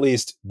last but not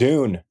least,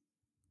 Dune.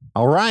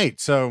 All right.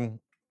 So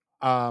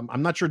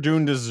I'm not sure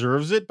Dune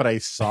deserves it, but I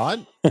saw it.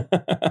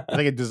 I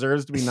think it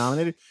deserves to be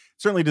nominated. It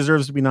certainly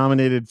deserves to be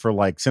nominated for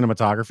like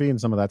cinematography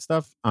and some of that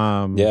stuff.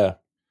 Yeah.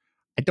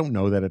 I don't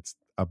know that it's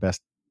a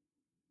best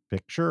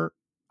picture.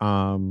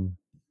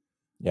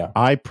 Yeah.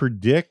 I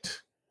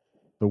predict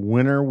the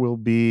winner will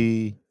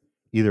be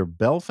either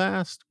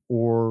Belfast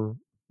or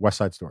West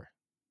Side Story.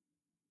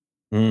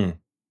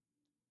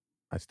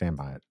 I stand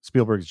by it.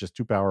 Spielberg is just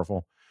too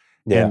powerful.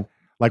 Yeah. And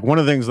like one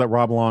of the things that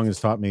Rob Long has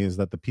taught me is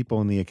that the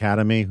people in the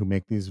Academy who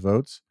make these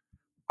votes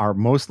are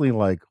mostly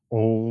like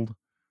old,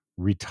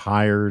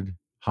 retired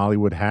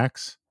Hollywood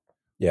hacks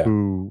Yeah.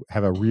 who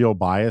have a real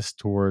bias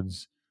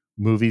towards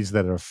movies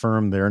that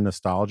affirm their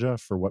nostalgia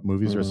for what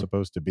movies are Mhm.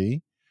 supposed to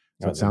be.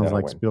 So Oh, it then sounds that'll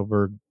like win.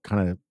 Spielberg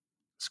kind of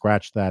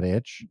scratched that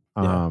itch.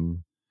 Yeah.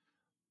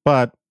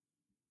 But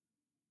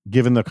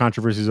given the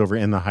controversies over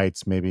In the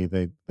Heights, maybe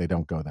they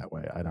don't go that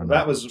way. I don't know.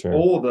 That was Sure.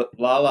 all that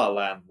La La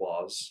Land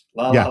was.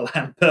 La Yeah. La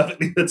Land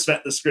perfectly fits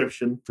that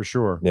description. For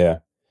sure. Yeah.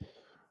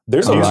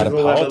 There's A a lot of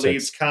musical where the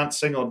leads politics. can't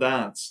sing or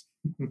dance.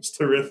 It's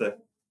terrific.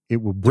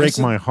 It will break There's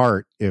a- my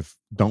heart if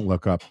Don't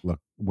Look Up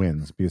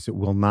wins, because it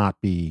will not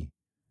be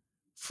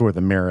for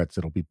the merits.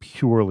 It'll be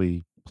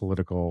purely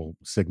political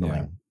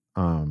signaling.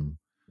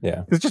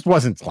 Yeah. It just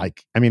wasn't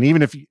like, I mean,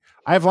 even if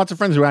I have lots of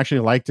friends who actually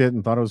liked it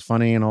and thought it was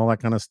funny and all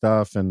that kind of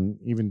stuff, and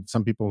even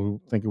some people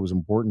who think it was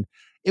important.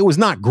 It was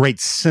not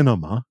great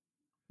cinema,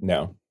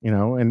 No.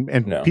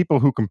 and No. people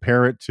who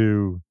compare it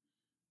to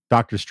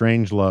Dr.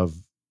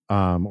 Strangelove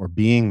or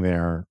Being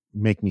There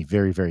make me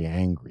very, very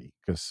angry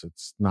because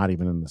it's not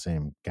even in the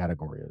same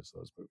category as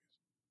those movies.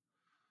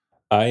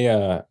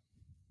 I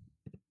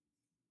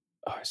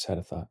just had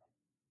a thought.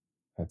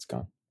 That's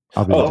gone.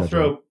 I'll be the I'll judge.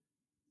 throw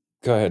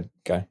Go ahead,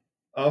 Guy.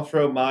 I'll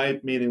throw my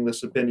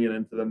meaningless opinion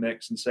into the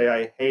mix and say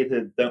I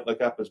hated Don't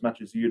Look Up as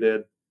much as you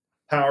did.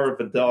 Power of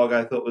the Dog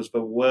I thought was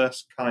the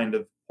worst kind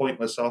of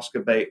pointless Oscar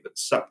bait that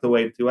sucked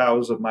away 2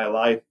 hours of my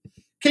life.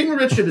 King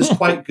Richard is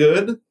quite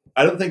good.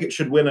 I don't think it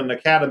should win an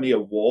Academy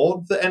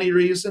Award for any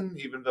reason,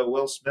 even though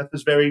Will Smith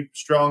is very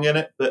strong in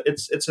it. But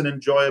it's an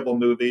enjoyable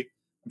movie.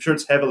 I'm sure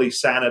it's heavily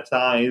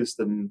sanitized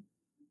and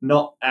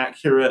not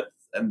accurate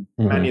and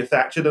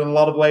manufactured in a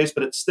lot of ways,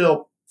 but it's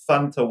still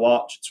fun to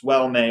watch. It's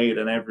well made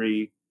in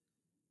every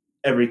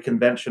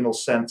conventional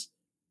sense.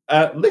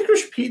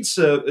 Licorice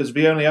Pizza is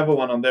the only other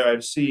one on there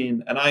I've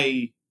seen, and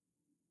I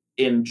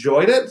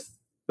enjoyed it,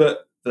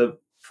 but the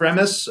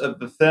premise of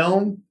the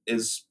film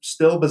is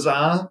still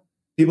bizarre.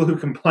 People who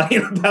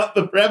complain about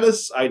the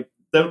premise, I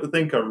don't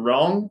think are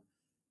wrong.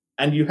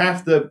 And you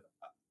have to,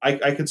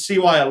 I could see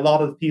why a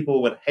lot of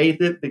people would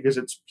hate it because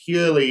it's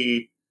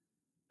purely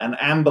an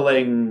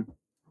ambling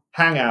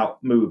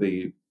hangout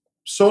movie.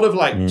 Sort of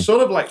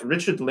like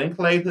Richard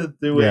Linklater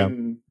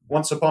doing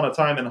Once Upon a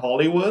Time in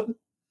Hollywood,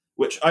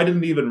 which I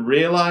didn't even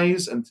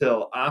realize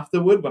until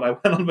afterward when I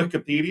went on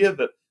Wikipedia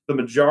that the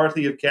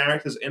majority of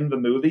characters in the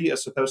movie are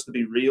supposed to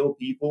be real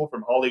people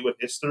from Hollywood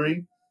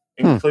history,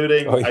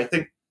 including, I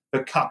think,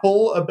 the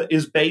couple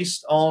is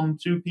based on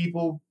two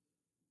people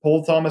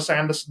Paul Thomas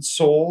Anderson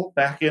saw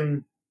back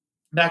in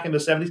the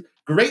 70s.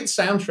 Great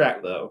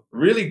soundtrack, though.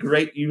 Really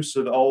great use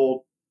of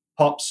old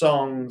pop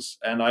songs.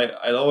 And I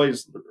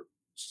always,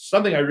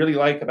 something I really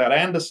like about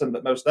Anderson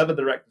that most other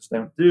directors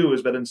don't do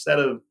is that instead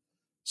of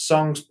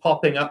songs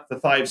popping up for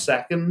 5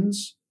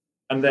 seconds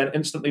and then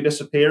instantly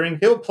disappearing,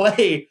 he'll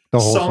play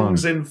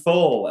songs in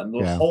full and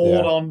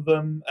hold on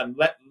them and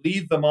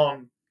leave them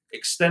on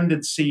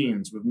extended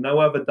scenes with no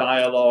other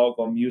dialogue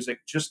or music,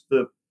 just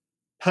the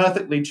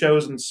perfectly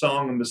chosen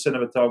song and the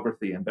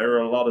cinematography. And there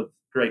are a lot of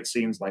great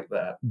scenes like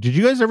that. Did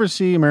you guys ever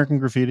see American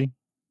Graffiti?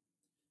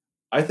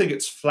 I think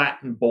it's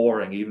flat and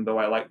boring, even though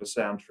I like the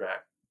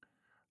soundtrack.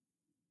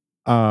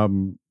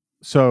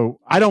 So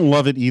I don't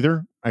love it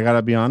either. I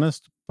gotta be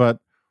honest, but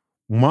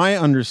my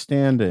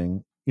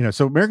understanding,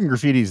 so American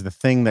Graffiti is the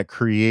thing that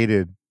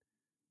created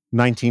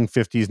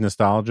 1950s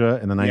nostalgia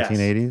in the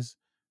 1980s.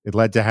 It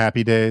led to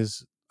Happy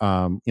Days.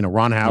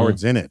 Ron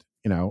Howard's in it.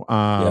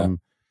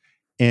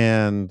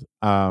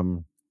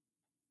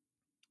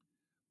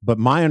 But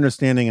my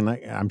understanding, and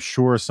I'm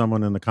sure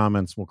someone in the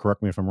comments will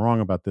correct me if I'm wrong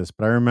about this,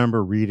 but I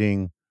remember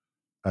reading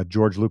a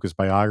George Lucas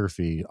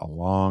biography a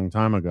long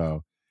time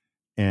ago,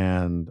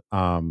 and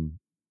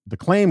the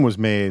claim was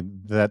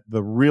made that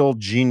the real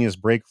genius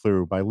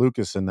breakthrough by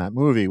Lucas in that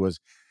movie was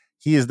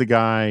he is the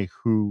guy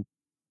who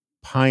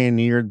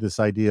pioneered this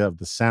idea of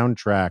the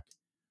soundtrack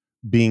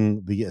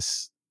being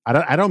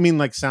I don't mean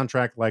like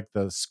soundtrack like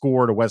the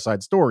score to West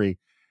Side Story,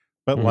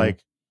 but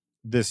like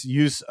this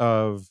use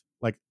of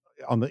like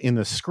in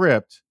the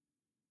script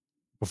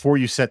before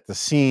you set the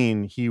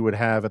scene, he would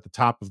have at the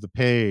top of the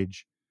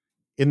page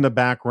in the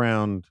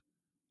background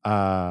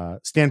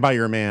Stand By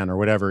Your Man or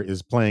whatever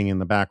is playing in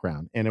the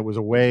background. And it was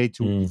a way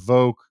to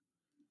evoke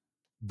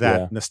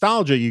that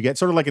nostalgia you get,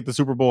 sort of like at the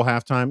Super Bowl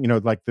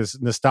halftime, like this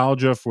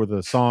nostalgia for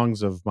the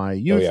songs of my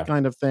youth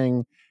kind of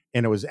thing.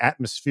 And it was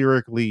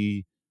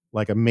atmospherically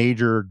like a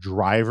major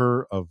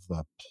driver of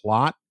the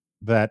plot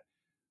that,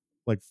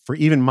 like, for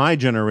even my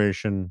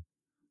generation,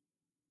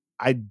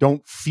 I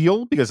don't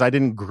feel, because I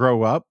didn't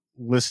grow up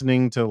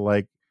listening to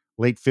like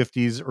late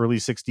 50s, early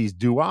 60s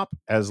doo-wop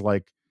as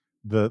like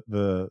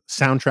the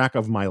soundtrack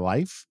of my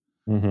life.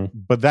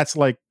 But that's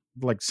like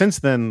since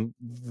then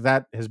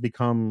that has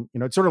become,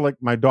 it's sort of like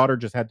my daughter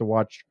just had to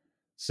watch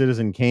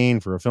Citizen Kane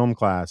for a film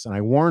class, and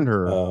I warned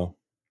her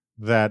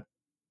that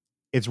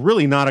it's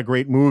really not a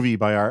great movie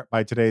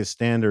by today's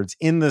standards,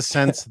 in the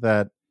sense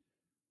that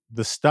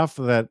the stuff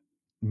that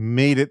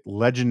made it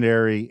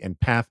legendary and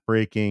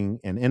path-breaking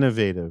and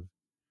innovative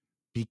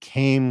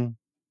became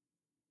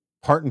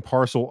part and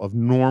parcel of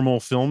normal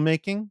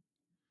filmmaking,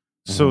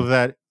 so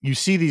that you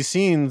see these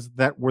scenes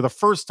that were the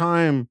first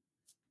time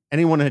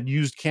anyone had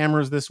used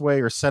cameras this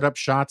way or set up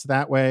shots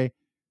that way,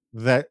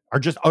 that are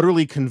just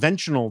utterly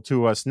conventional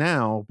to us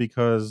now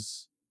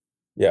because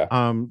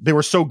they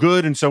were so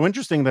good and so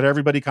interesting that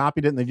everybody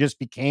copied it, and they just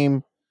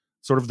became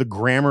sort of the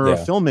grammar of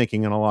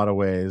filmmaking in a lot of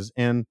ways.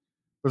 And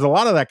there's a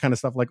lot of that kind of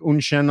stuff, like Un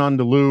Chien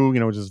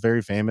Andalou, which is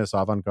very famous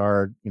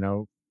avant-garde,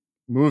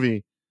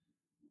 movie.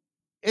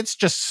 It's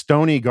just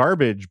stony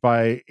garbage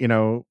by, in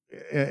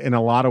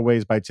a lot of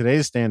ways by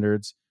today's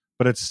standards,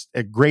 but it's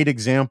a great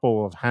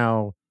example of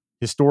how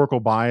historical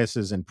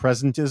biases and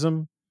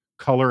presentism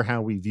color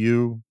how we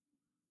view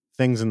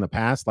things in the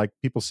past. Like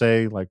people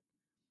say, like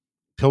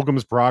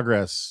Pilgrim's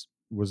Progress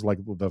was like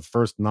the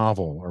first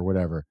novel or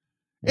whatever.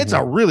 It's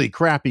a really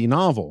crappy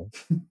novel,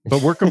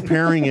 but we're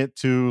comparing it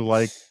to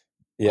like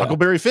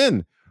Huckleberry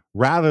Finn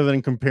rather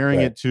than comparing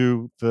it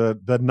to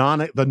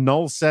the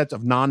null set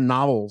of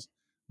non-novels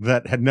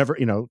that had never,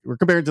 we're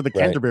comparing it to the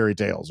Canterbury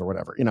Tales or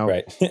whatever,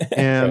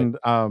 and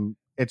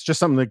it's just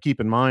something to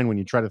keep in mind when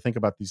you try to think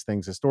about these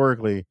things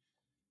historically.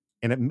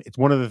 And it's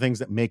one of the things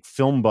that make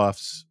film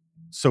buffs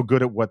so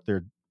good at what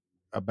they're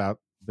about,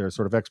 their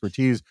sort of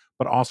expertise,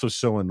 but also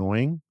so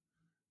annoying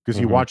because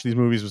you watch these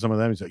movies with some of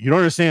them and say, you don't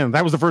understand,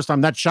 that was the first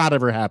time that shot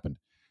ever happened.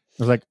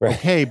 I was like,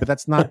 okay, but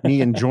that's not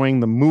me enjoying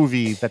the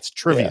movie. That's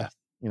trivia,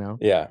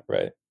 Yeah,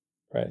 right.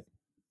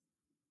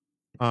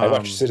 I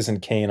watched Citizen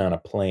Kane on a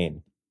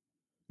plane.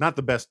 Not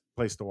the best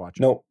place to watch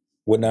it. No,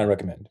 would not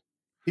recommend.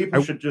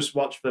 People should just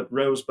watch the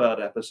Rosebud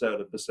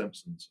episode of The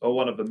Simpsons, or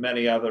one of the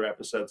many other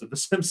episodes of The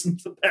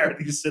Simpsons that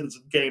parody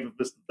Citizen Kane with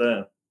Mr.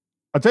 There.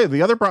 I'll tell you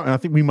the other problem. I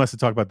think we must have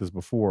talked about this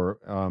before,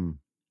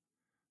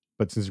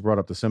 but since you brought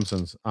up The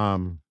Simpsons,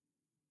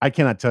 I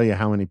cannot tell you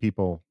how many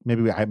people.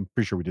 I'm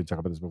pretty sure we did talk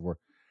about this before.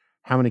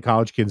 How many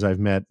college kids I've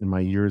met in my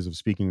years of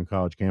speaking on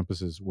college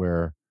campuses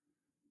where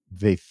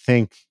they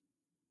think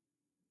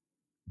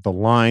the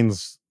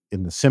lines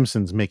in The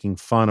Simpsons making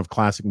fun of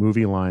classic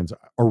movie lines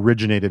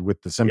originated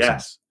with The Simpsons.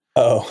 Yes.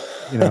 Oh,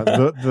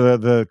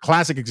 the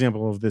classic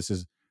example of this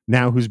is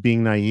Now Who's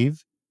Being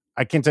Naive.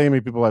 I can't tell you how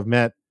many people I've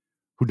met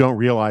who don't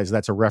realize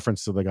that's a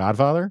reference to The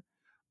Godfather,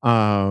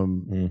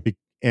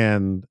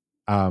 and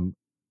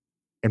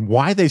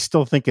why they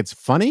still think it's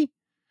funny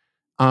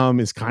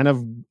is kind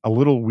of a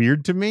little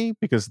weird to me,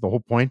 because the whole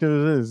point of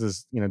it is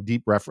this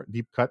deep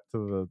cut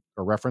to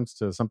a reference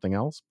to something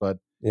else. But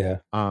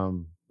there's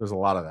a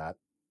lot of that.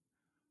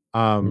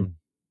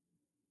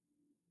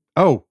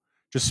 Oh,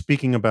 just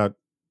speaking about,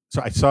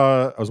 so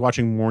I was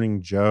watching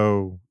Morning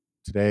Joe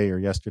today or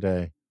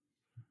yesterday,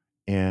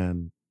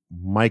 and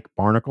Mike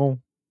Barnacle,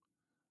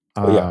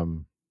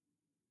 someone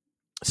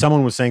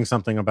was saying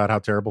something about how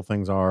terrible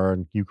things are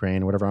in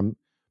Ukraine or whatever.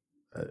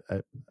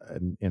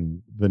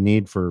 And the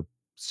need for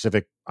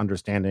civic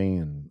understanding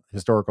and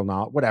historical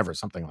knowledge, whatever,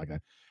 something like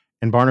that.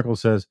 And Barnacle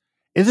says,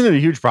 isn't it a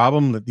huge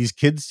problem that these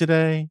kids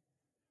today,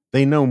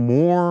 they know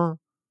more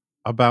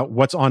about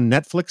what's on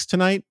Netflix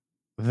tonight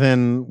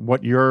than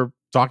what you're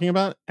talking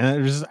about?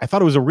 And I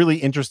thought it was a really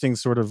interesting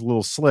sort of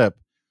little slip,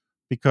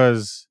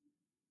 because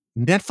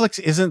Netflix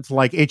isn't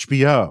like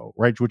HBO,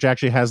 right? Which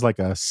actually has like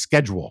a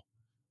schedule,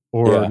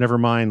 or never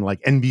mind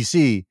like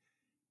NBC.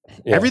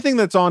 Yeah. Everything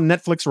that's on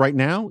Netflix right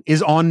now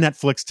is on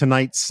Netflix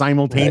tonight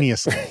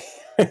simultaneously.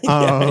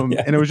 And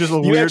it was just a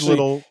weird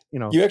little,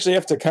 you actually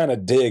have to kind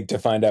of dig to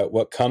find out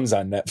what comes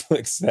on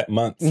Netflix that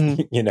month.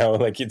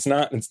 Like it's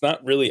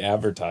not really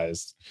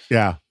advertised.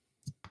 Yeah.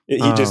 He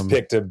just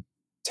picked a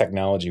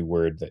technology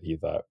word that he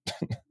thought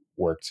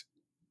worked.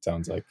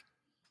 Sounds like.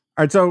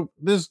 All right. So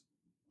this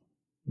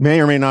may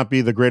or may not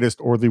be the greatest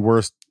or the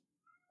worst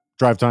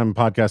drive time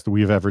podcast that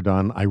we've ever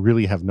done. I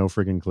really have no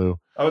friggin' clue.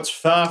 Oh, it's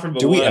far from the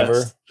Do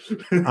worst.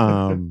 we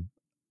ever?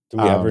 Do we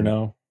ever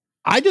know?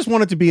 I just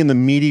want it to be in the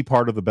meaty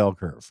part of the bell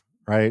curve,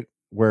 right?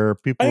 Where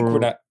people I think we're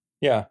not.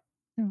 Yeah.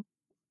 I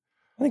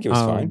think it was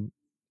fine.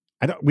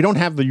 We don't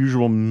have the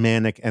usual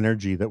manic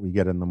energy that we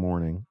get in the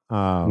morning.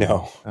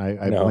 No.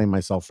 I blame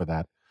myself for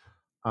that.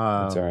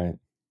 That's all right.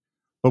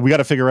 But we got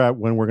to figure out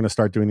when we're going to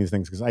start doing these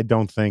things, because I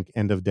don't think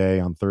end of day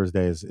on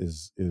Thursdays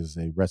is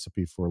a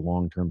recipe for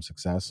long-term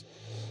success.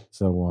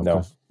 So we'll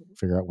have to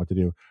figure out what to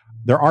do.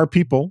 There are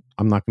people,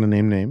 I'm not going to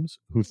name names,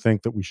 who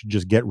think that we should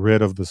just get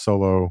rid of the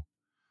solo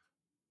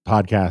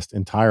podcast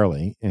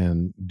entirely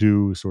and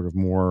do sort of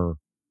more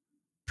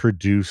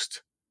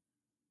produced,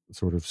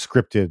 sort of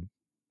scripted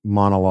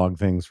monologue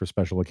things for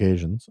special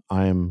occasions.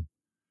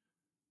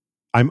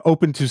 I'm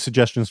open to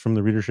suggestions from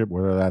the readership,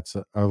 whether that's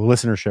a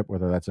listenership,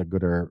 whether that's a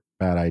good or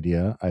bad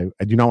idea. I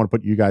do not want to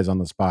put you guys on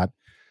the spot,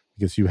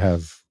 because you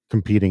have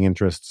competing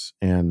interests,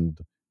 and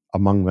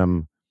among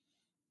them,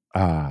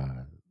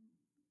 the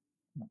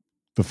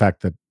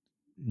fact that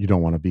you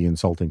don't want to be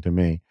insulting to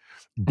me.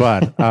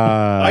 But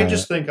I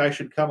just think I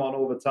should come on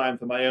all the time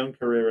for my own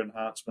career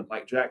enhancement,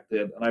 like Jack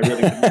did, and I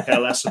really couldn't care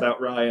less about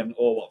Ryan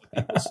or what the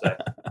people say.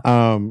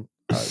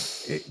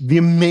 The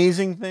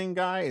amazing thing,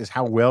 Guy, is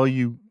how well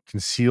you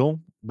conceal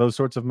those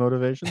sorts of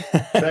motivations.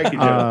 Thank you,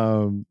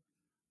 Joe.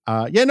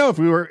 Yeah, no, if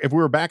we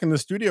were back in the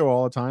studio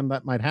all the time,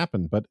 that might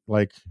happen. But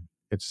like,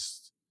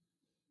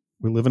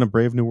 we live in a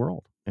brave new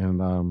world,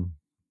 and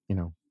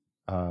and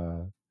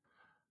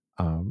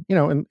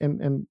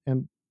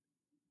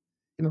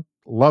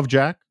love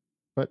Jack,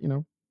 but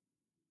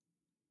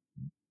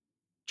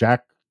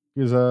Jack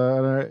was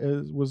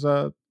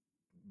a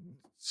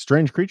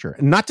strange creature.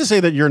 And not to say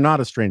that you're not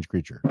a strange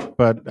creature,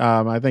 but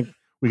I think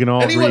we can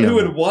all Anyone agree who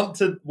on would want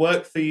to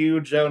work for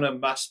you, Jonah,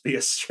 must be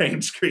a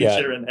strange creature. Yeah,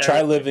 Inherently.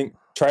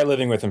 try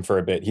living with him for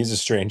a bit. He's a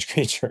strange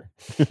creature.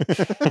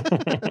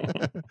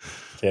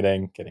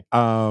 Kidding.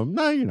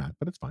 No, you're not,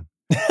 but it's fine.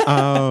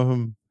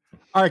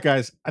 All right,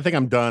 guys, I think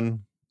I'm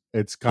done.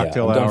 It's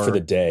cocktail I'm hour done for the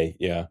day.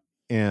 Yeah.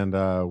 And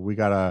we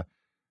gotta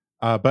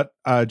but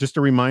just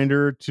a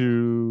reminder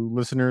to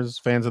listeners,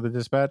 fans of the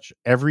Dispatch,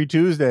 every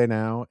Tuesday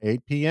now,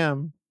 8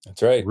 p.m.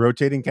 That's right.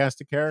 Rotating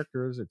cast of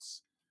characters.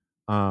 It's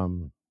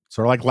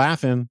sort of like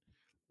laughing.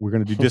 We're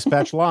going to do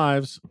Dispatch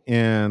lives,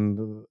 and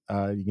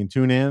you can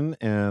tune in,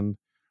 and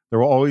there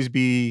will always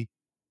be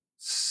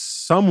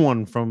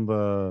someone from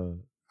the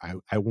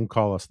I won't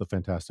call us the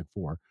Fantastic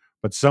Four,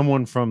 but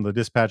someone from the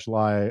Dispatch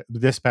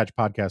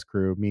podcast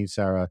crew, me,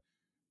 Sarah,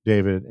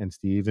 David, and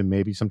Steve, and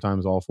maybe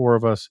sometimes all four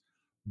of us.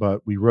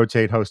 But we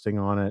rotate hosting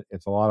on it.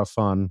 It's a lot of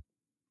fun.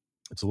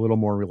 It's a little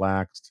more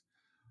relaxed,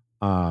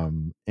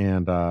 and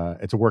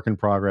it's a work in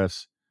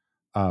progress.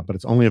 But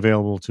it's only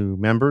available to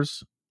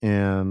members,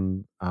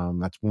 and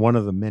that's one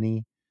of the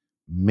many,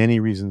 many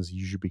reasons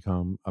you should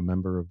become a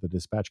member of the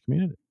Dispatch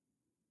community.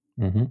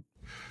 Mm-hmm.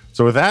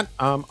 So with that,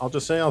 I'll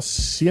just say I'll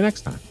see you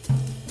next time.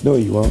 No,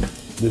 you won't.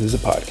 This is a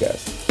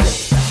podcast.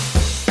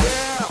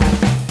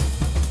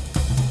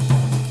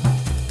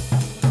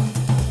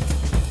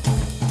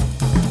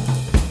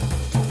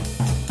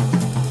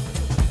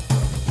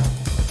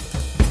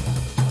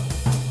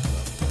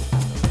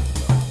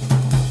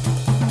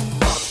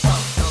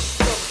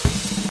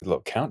 A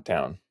little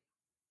countdown.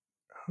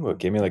 Oh, it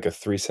gave me like a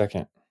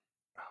 3-second.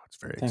 Oh, it's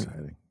very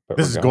exciting. But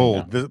this is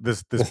gold.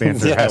 This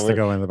banter has to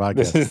go in the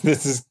podcast.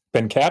 This has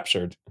been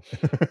captured.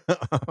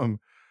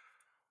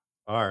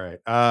 All right.